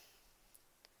square.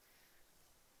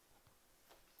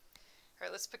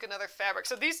 Alright, let's pick another fabric.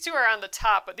 So these two are on the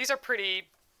top, but these are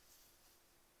pretty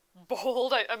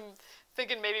bold. I'm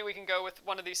thinking maybe we can go with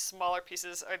one of these smaller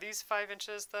pieces. Are these 5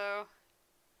 inches though?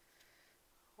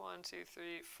 1, 2,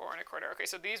 3, 4 1/4. Okay,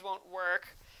 so these won't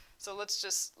work. So let's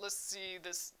see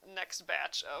this next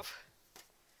batch of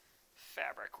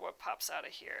fabric. What pops out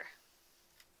of here?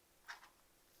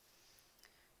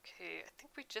 Okay, I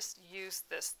think we just used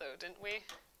this though, didn't we?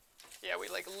 Yeah, we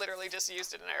like literally just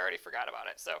used it and I already forgot about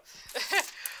it. So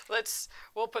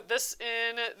we'll put this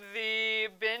in the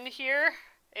bin here.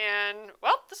 And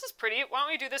well, this is pretty. Why don't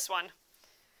we do this one?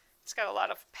 It's got a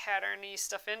lot of patterny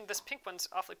stuff in. This pink one's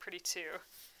awfully pretty too.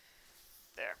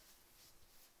 There.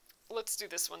 Let's do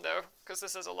this one though, because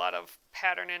this has a lot of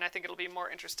pattern in. I think it'll be more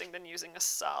interesting than using a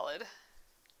solid.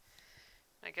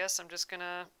 I guess I'm just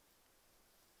gonna,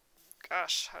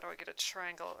 gosh, how do I get a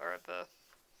triangle, or I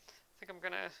think I'm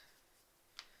gonna,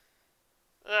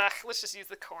 let's just use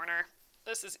the corner.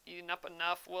 This is eating up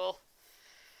enough. We'll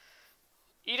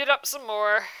eat it up some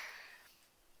more.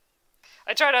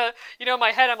 I try to, you know, in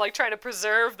my head I'm like trying to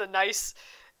preserve the nice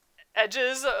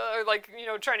edges, or like, you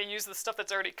know, trying to use the stuff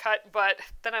that's already cut, but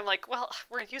then I'm like, well,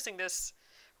 we're gonna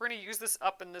use this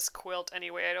up in this quilt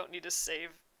anyway. I don't need to save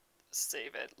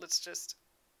it. Let's just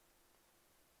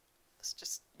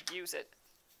use it.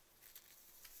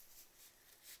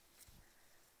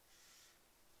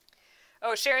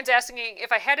 Oh, Sharon's asking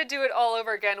if I had to do it all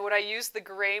over again, would I use the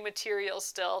gray material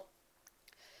still?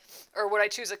 Or would I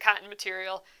choose a cotton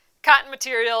material? Cotton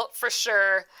material for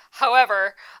sure.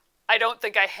 However, I don't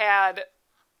think I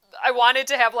wanted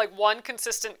to have like one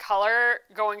consistent color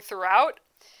going throughout.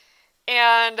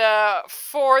 And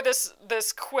for this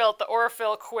quilt, the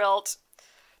Aurifill quilt,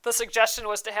 the suggestion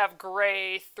was to have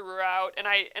gray throughout, and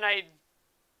I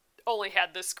only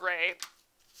had this gray.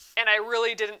 And I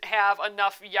really didn't have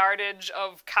enough yardage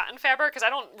of cotton fabric, because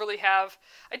I don't really have,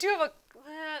 I do have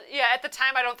yeah, at the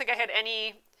time I don't think I had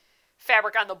any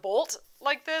fabric on the bolt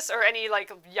like this, or any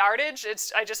like yardage.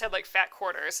 I just had like fat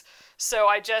quarters. So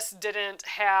I just didn't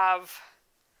have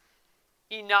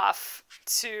enough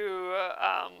to,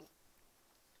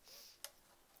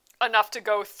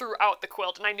 go throughout the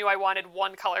quilt, and I knew I wanted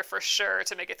one color for sure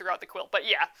to make it throughout the quilt. But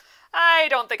yeah, I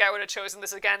don't think I would have chosen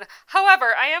this again.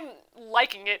 However, I am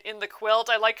liking it in the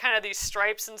quilt. I like kind of these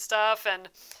stripes and stuff, and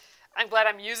I'm glad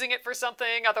I'm using it for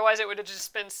something. Otherwise, it would have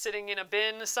just been sitting in a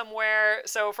bin somewhere.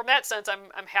 So from that sense,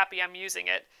 I'm happy I'm using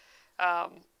it. I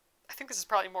think this is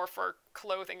probably more for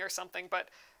clothing or something, but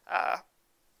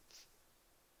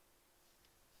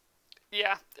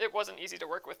yeah, it wasn't easy to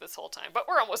work with this whole time, but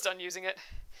we're almost done using it.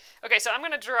 Okay, so I'm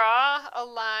going to draw a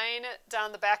line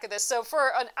down the back of this. So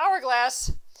for an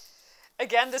hourglass,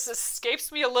 again, this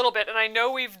escapes me a little bit, and I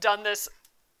know we've done this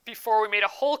before. We made a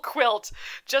whole quilt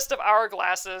just of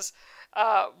hourglasses,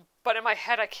 but in my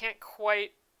head I can't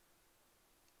quite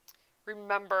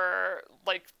remember,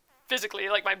 like physically,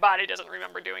 like my body doesn't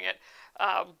remember doing it.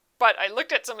 But I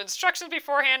looked at some instructions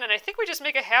beforehand, and I think we just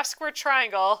make a half square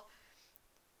triangle,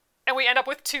 and we end up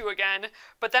with 2 again.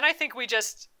 But then I think we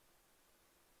just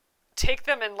take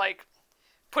them and like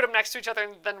put them next to each other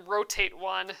and then rotate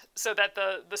one so that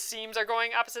the seams are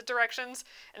going opposite directions.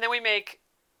 And then we make,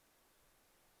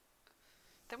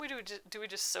 do we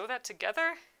just sew that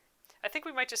together? I think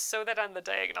we might just sew that on the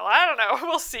diagonal. I don't know,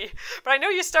 we'll see. But I know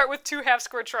you start with 2 half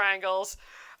square triangles,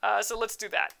 so let's do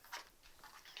that.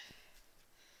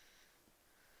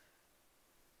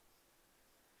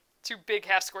 2 big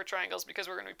half square triangles, because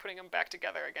we're going to be putting them back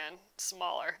together again,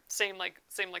 smaller. Same like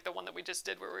the one that we just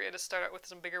did, where we had to start out with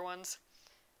some bigger ones.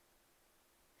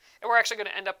 And we're actually going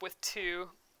to end up with 2.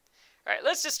 All right,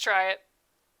 let's just try it.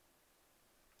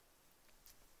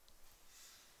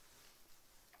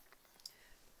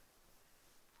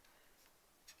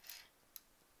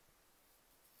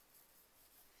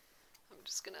 I'm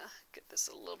just going to get this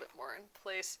a little bit more in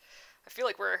place. I feel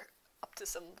like we're up to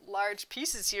some large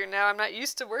pieces here now. I'm not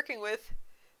used to working with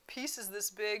pieces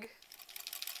this big.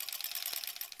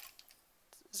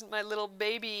 This isn't my little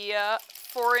baby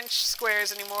 4-inch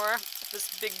squares anymore.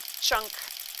 This big chunk.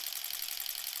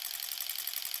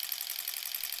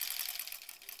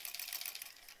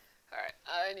 Alright,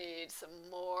 I need some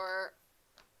more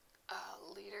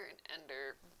leader and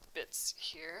ender bits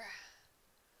here.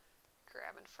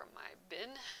 Grabbing from my bin.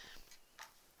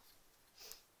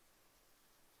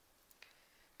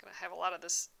 Gonna have a lot of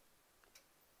this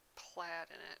plaid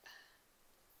in it.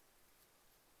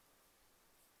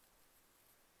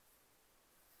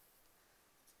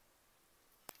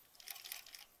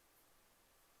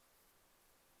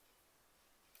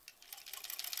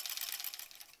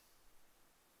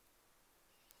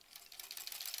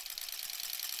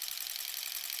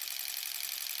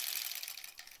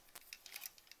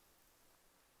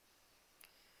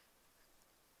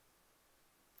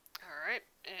 Alright,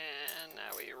 and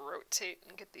now we rotate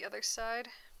and get the other side.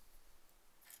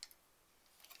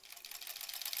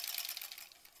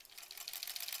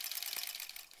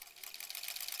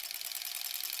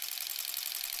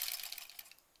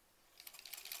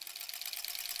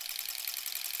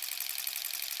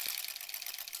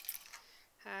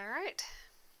 Alright.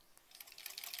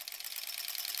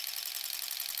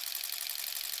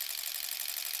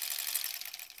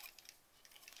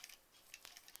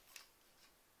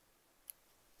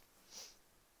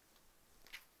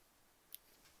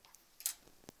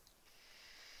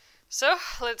 So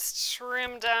let's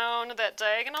trim down that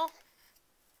diagonal.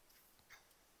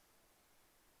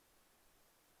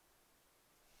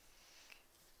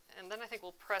 And then I think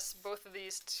we'll press both of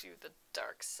these to the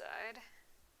dark side.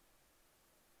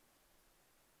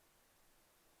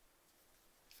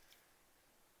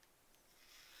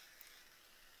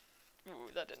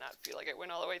 Ooh, that did not feel like it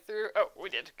went all the way through. Oh,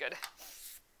 we did. Good.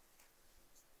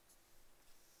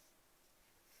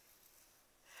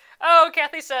 Oh,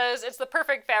 Kathy says, it's the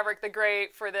perfect fabric, the gray,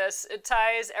 for this. It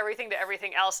ties everything to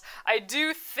everything else. I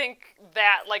do think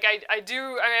that, like, I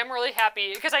am really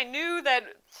happy, because I knew that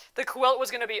the quilt was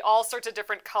going to be all sorts of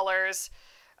different colors,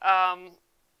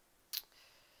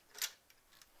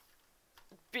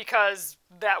 because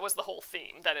that was the whole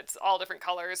theme, that it's all different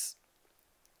colors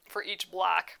for each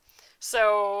block.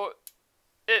 So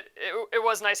it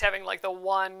was nice having like the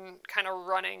one kind of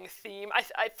running theme.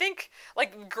 I think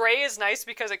like gray is nice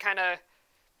because it kind of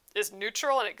is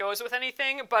neutral and it goes with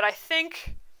anything, but I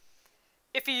think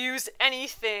if you used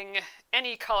anything,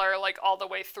 any color like all the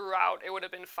way throughout, it would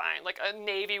have been fine. Like a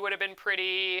navy would have been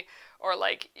pretty, or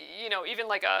like, you know, even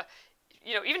like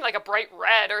a bright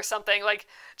red or something, like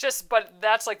just, but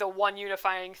that's like the one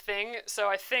unifying thing. So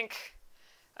I think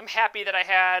I'm happy that I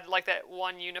had like that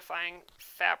one unifying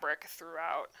fabric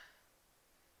throughout,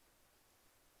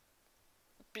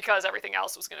 because everything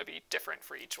else was going to be different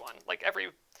for each one. Like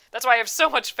that's why I have so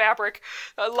much fabric,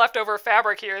 leftover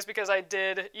fabric here, is because I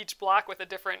did each block with a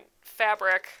different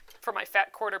fabric for my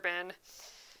fat quarter bin.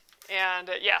 And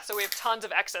yeah, so we have tons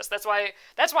of excess. That's why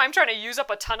I'm trying to use up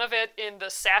a ton of it in the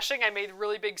sashing. I made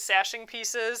really big sashing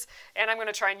pieces, and I'm going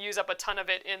to try and use up a ton of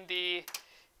it in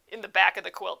the back of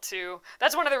the quilt too.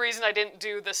 That's one of the reasons I didn't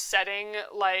do the setting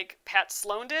like Pat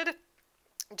Sloan did,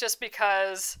 just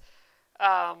because,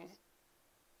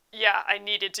 yeah, I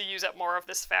needed to use up more of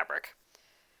this fabric.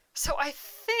 So I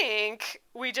think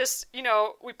we just, you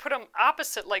know, we put them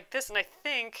opposite like this, and I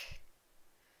think,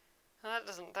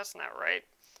 that's not right.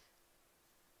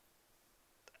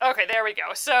 Okay, there we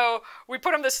go. So we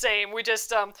put them the same. We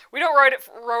just, we don't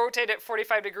rotate it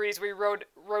 45 degrees. We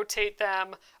rotate them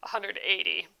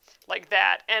 180, like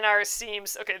that. And our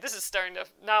seams, okay, this is starting to,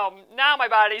 now my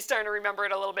body's starting to remember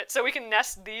it a little bit. So we can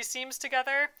nest these seams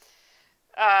together.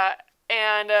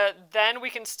 And then we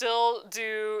can still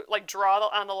do, like, draw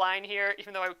on the line here,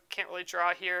 even though I can't really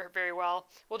draw here very well.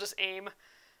 We'll just aim.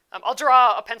 I'll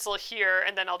draw a pencil here,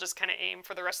 and then I'll just kind of aim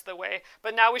for the rest of the way.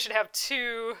 But now we should have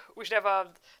two, we should have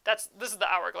this is the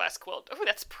hourglass quilt. Oh,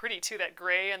 that's pretty too, that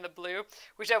gray and the blue.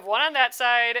 We should have one on that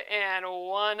side and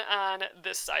one on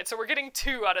this side. So we're getting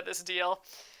two out of this deal,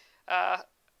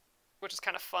 which is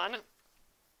kind of fun.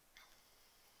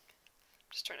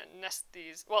 Just trying to nest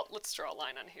these. Well, let's draw a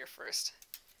line on here first.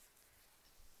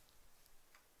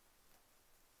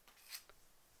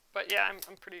 But yeah,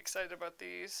 I'm pretty excited about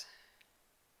these.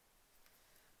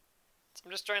 So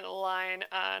I'm just drawing the line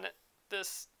on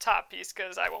this top piece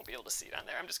because I won't be able to see it on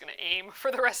there. I'm just going to aim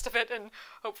for the rest of it and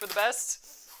hope for the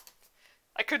best.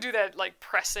 I could do that like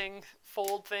pressing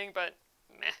fold thing, but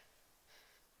meh.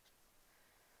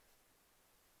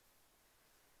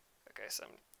 Okay, so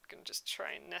I'm going to just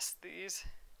try and nest these.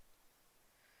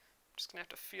 I'm just going to have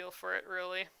to feel for it,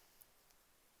 really.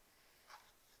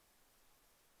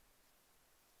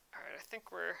 Alright, I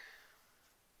think we're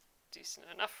decent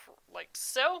enough, like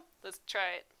so. Let's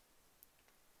try it.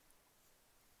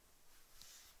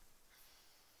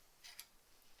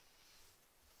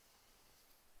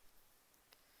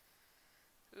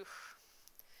 Oof.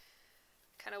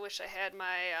 Kind of wish I had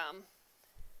my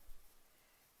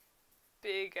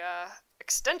big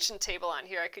extension table on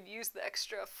here. I could use the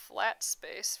extra flat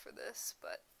space for this,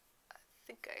 but I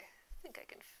think I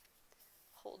can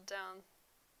hold down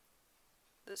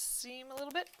this seam a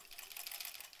little bit.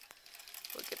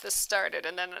 We'll get this started,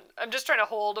 and then I'm just trying to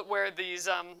hold where these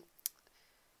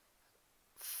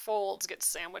folds get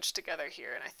sandwiched together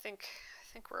here, and I think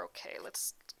we're okay.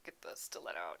 Let's get the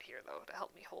stiletto out here though to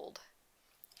help me hold.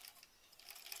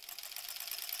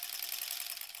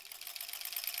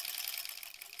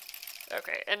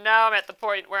 Okay, and now I'm at the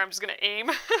point where I'm just going to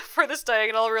aim for this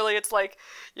diagonal. Really, it's like,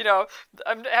 you know,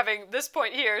 I'm having this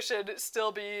point here should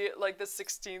still be like the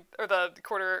 16th, or the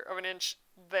quarter of an inch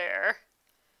there.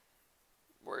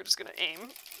 We're just going to aim.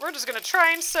 We're just going to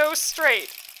try and sew straight.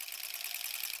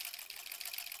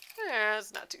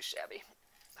 It's not too shabby,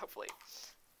 hopefully.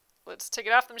 Let's take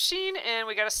it off the machine, and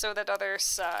we got to sew that other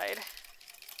side.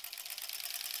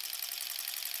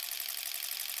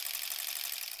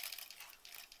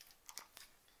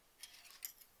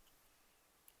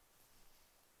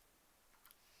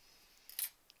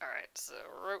 Alright, so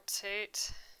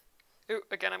rotate. Ooh,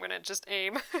 again, I'm going to just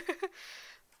aim.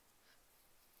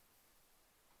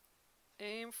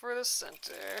 aim for the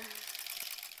center.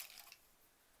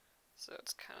 So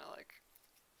it's kind of like...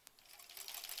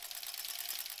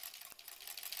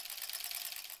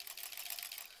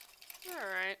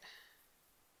 Alright.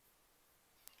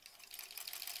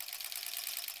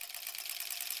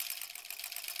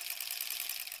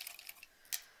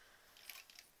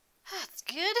 That's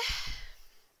good.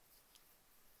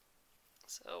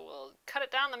 So we'll cut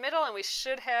it down the middle and we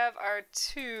should have our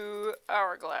 2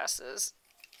 hourglasses.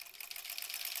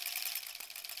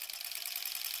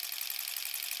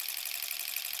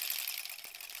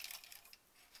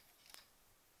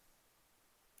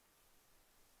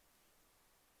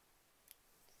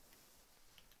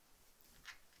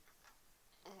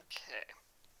 Okay.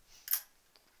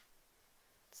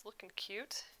 It's looking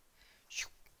cute.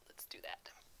 Let's do that.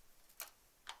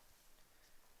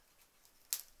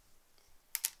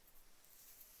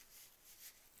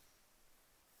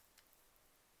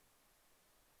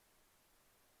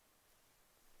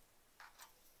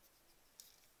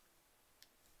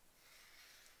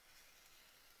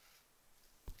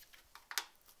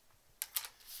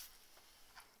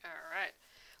 Alright,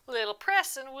 little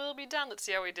press and we'll be done. Let's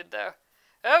see how we did though.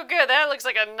 Oh good, that looks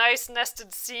like a nice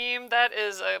nested seam. That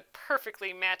is a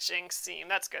perfectly matching seam.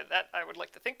 That's good. That I would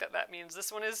like to think that that means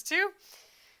this one is too.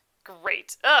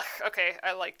 Great. Ugh, okay,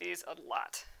 I like these a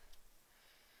lot.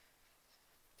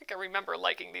 I think I remember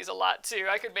liking these a lot too.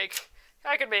 I could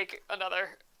make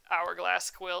another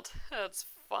hourglass quilt. That's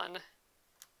fun.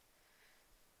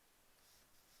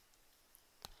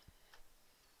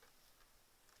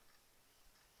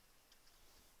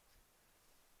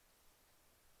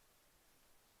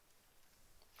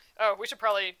 Oh, we should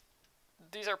probably,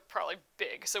 these are probably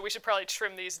big, so we should probably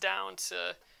trim these down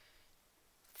to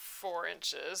 4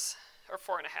 inches, or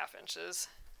 4.5 inches.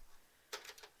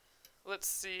 Let's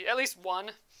see, at least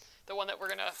one, the one that we're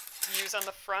gonna use on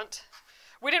the front.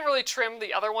 We didn't really trim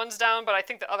the other ones down, but I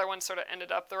think the other ones sort of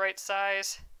ended up the right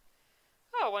size.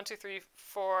 Oh, 1, 2, 3,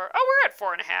 4, oh, we're at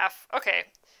 4.5, okay.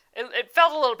 It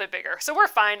felt a little bit bigger, so we're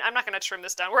fine. I'm not gonna trim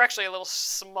this down. We're actually a little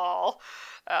small.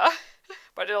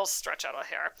 But it'll stretch out a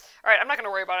hair. Alright, I'm not going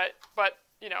to worry about it, but,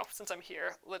 you know, since I'm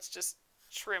here, let's just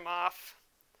trim off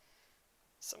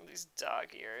some of these dog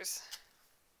ears.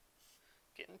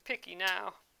 Getting picky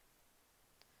now.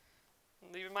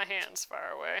 I'm leaving my hands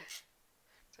far away,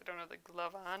 so I don't have the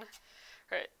glove on.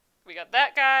 Alright, we got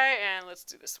that guy, and let's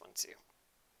do this one too.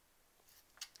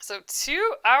 So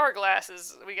 2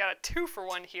 hourglasses, we got a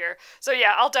 2-for-1 here. So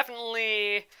yeah, I'll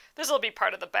definitely, this will be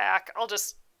part of the back. I'll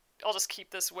just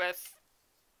keep this with,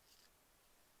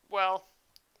 well,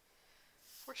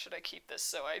 where should I keep this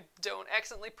so I don't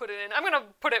accidentally put it in? I'm going to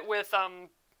put it with,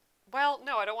 well,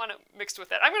 no, I don't want it mixed with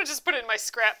that. I'm going to just put it in my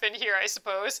scrap bin here, I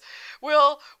suppose.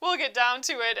 We'll get down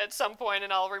to it at some point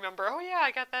and I'll remember, oh yeah,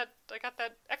 I got that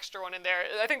extra one in there.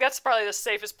 I think that's probably the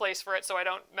safest place for it so I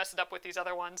don't mess it up with these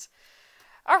other ones.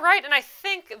 All right, and I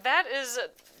think that is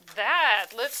that.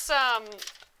 Let's, I'm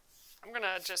going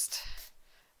to just...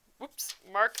 Whoops,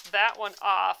 mark that one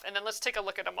off, and then let's take a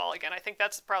look at them all again. I think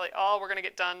that's probably all we're going to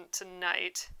get done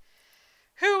tonight.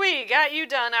 Hooey, got you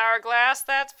done, Hourglass.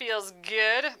 That feels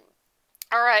good.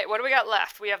 All right, what do we got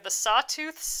left? We have the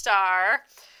Sawtooth Star.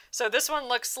 So this one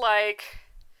looks like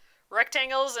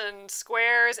rectangles and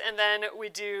squares, and then we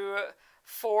do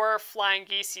 4 flying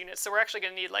geese units. So we're actually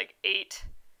going to need like 8.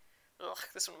 Ugh,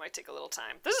 this one might take a little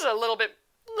time. This is a little bit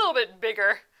bigger,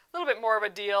 a little bit more of a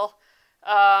deal.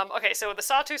 Okay, so with the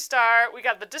Sawtooth Star, we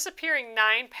got the Disappearing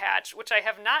 9 patch, which I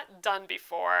have not done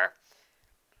before.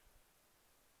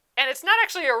 And it's not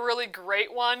actually a really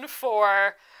great one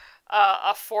for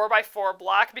a 4x4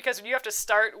 block, because you have to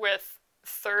start with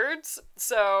thirds.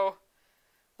 So,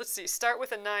 let's see, start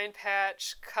with a 9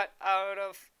 patch, cut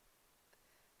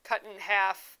in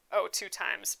half, 2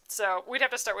 times. So, we'd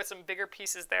have to start with some bigger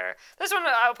pieces there. This one,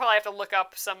 I'll probably have to look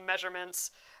up some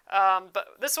measurements.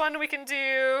 But this one we can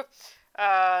do...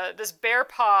 this bear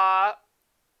paw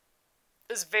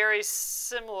is very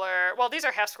similar. Well, these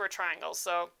are half square triangles,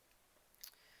 so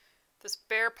this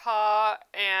bear paw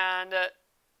and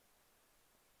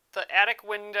the attic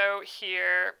window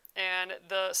here and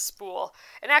the spool.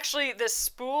 And actually, this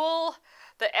spool,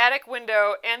 the attic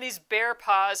window, and these bear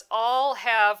paws all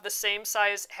have the same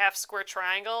size half square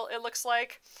triangle, it looks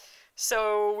like.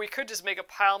 So we could just make a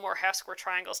pile more half square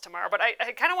triangles tomorrow. But I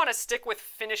kind of want to stick with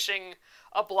finishing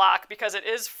a block because it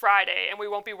is Friday and we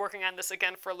won't be working on this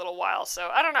again for a little while. So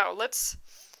I don't know.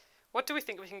 What do we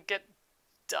think we can get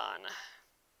done?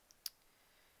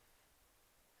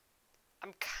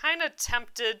 I'm kind of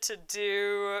tempted to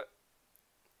do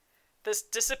this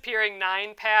Disappearing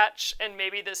 9 patch and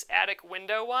maybe this attic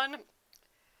window one.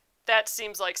 that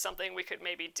seems like something we could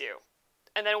maybe do.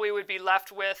 And then we would be left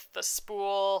with the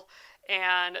spool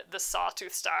and the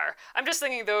sawtooth star. I'm just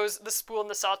thinking the spool and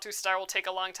the sawtooth star will take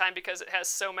a long time because it has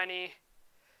so many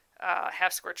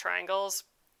half square triangles.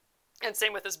 And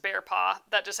same with this bear paw.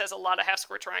 That just has a lot of half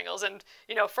square triangles. And,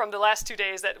 you know, from the last 2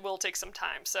 days, that will take some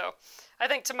time. So I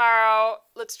think tomorrow,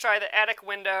 let's try the attic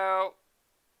window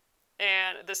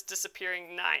and this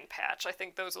disappearing 9 patch. I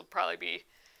think those will probably be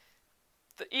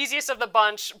the easiest of the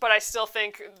bunch, but I still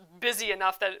think busy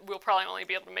enough that we'll probably only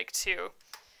be able to make 2. All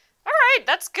right,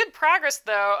 that's good progress,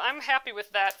 though. I'm happy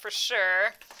with that for sure.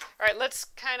 All right, let's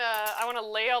kind of, I want to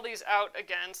lay all these out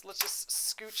again, so let's just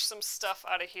scooch some stuff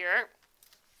out of here.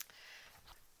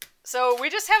 So we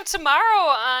just have tomorrow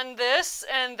on this,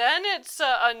 and then it's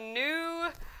a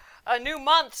new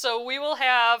month. So we will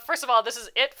have, first of all, this is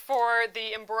it for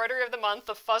the embroidery of the month.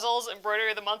 The Fuzzles embroidery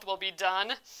of the month will be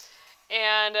done.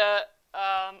 And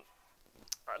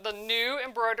the new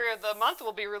embroidery of the month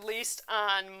will be released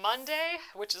on Monday,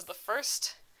 which is the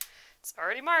 1st. It's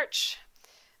already March.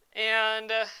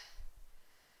 And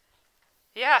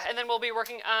yeah, and then we'll be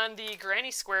working on the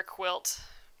granny square quilt.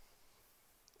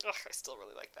 Ugh, I still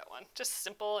really like that one. Just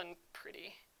simple and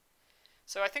pretty.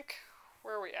 So I think,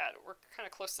 where are we at? We're kind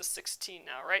of close to 16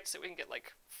 now, right? So we can get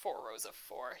like 4 rows of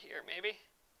 4 here, maybe.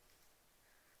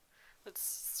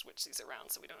 Let's switch these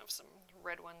around so we don't have some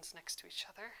red ones next to each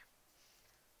other.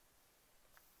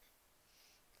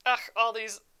 Ugh, all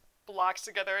these blocks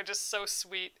together are just so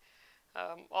sweet.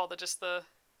 Just the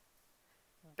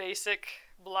basic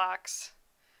blocks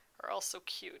are all so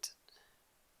cute.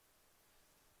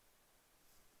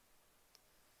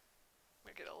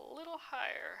 We get a little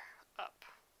higher up.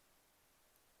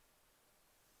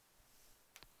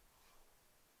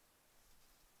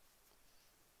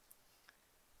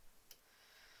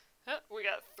 Oh, we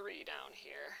got 3 down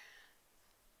here.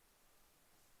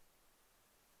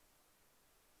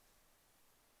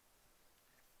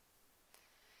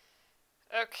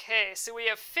 Okay, so we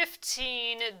have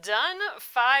 15 done,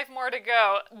 5 more to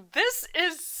go. This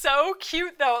is so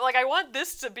cute though. Like, I want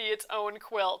this to be its own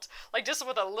quilt. Like, just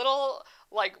with a little,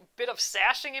 like, bit of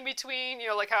sashing in between, you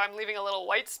know, like how I'm leaving a little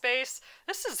white space.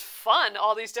 This is fun,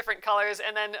 all these different colors,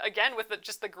 and then again with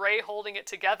just the gray holding it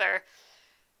together.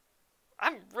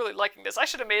 I'm really liking this. I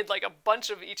should have made like a bunch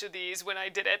of each of these when I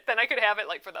did it. Then I could have it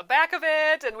like for the back of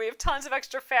it, and we have tons of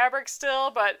extra fabric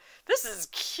still, but this is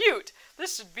cute.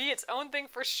 This should be its own thing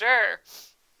for sure.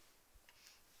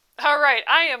 All right,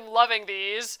 I am loving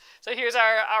these. So here's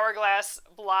our hourglass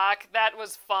block. That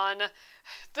was fun.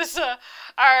 This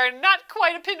our not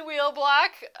quite a pinwheel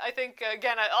block. I think,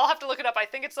 again, I'll have to look it up. I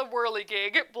think it's a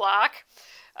whirligig block.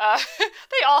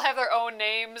 They all have their own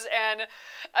names, and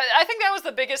I think that was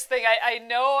the biggest thing. I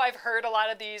know I've heard a lot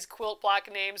of these quilt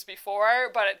block names before,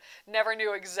 but never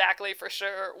knew exactly for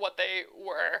sure what they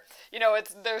were. You know,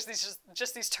 there's these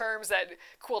just these terms that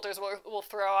quilters will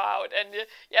throw out, and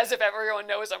as if everyone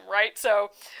knows them, right?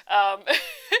 So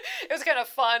it was kind of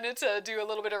fun to do a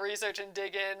little bit of research and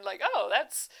dig in, like, oh,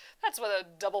 that's what a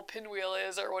double pinwheel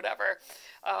is, or whatever.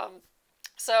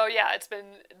 So yeah,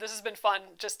 this has been fun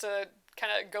just to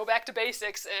kind of go back to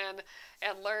basics and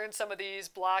learn some of these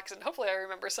blocks, and hopefully I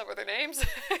remember some of their names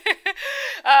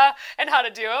and how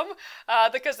to do them,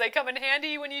 because they come in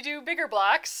handy when you do bigger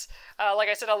blocks. Like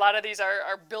I said, a lot of these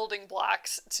are building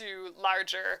blocks to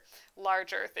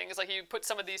larger things. Like you put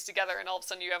some of these together and all of a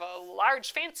sudden you have a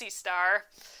large fancy star.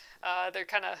 They're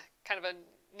kind of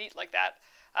a neat like that.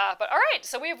 But all right,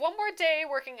 so we have one more day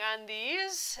working on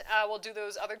these. We'll do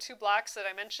those other 2 blocks that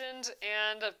I mentioned,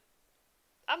 and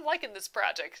I'm liking this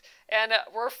project, and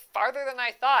we're farther than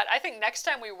I thought. I think next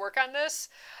time we work on this,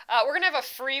 we're gonna have a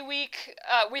free week.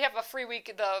 We have a free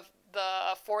week the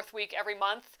 4th week every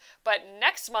month, but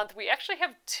next month we actually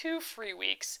have 2 free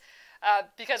weeks,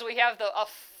 because we have a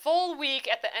full week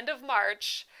at the end of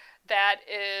March that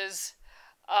is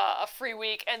a free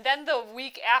week, and then the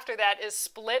week after that is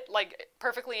split like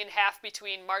perfectly in half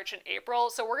between March and April.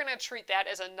 So we're gonna treat that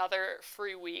as another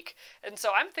free week, and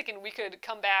so I'm thinking we could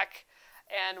come back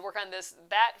and work on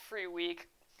that free week,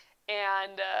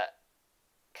 and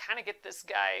kind of get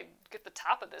the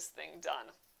top of this thing done.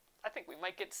 I think we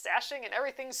might get sashing and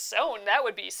everything sewn. That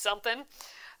would be something.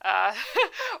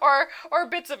 Or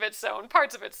bits of it sewn,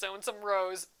 parts of it sewn, some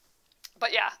rows.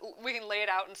 But yeah, we can lay it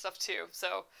out and stuff too.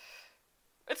 So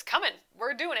it's coming.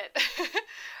 We're doing it.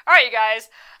 All right, you guys.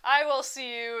 I will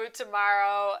see you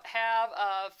tomorrow. Have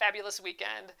a fabulous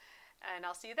weekend, and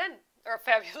I'll see you then. Or a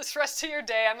fabulous rest of your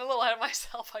day. I'm a little ahead of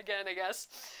myself again, I guess.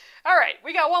 All right,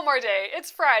 we got one more day. It's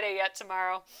Friday yet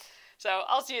tomorrow. So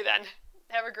I'll see you then.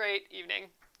 Have a great evening.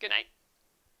 Good night.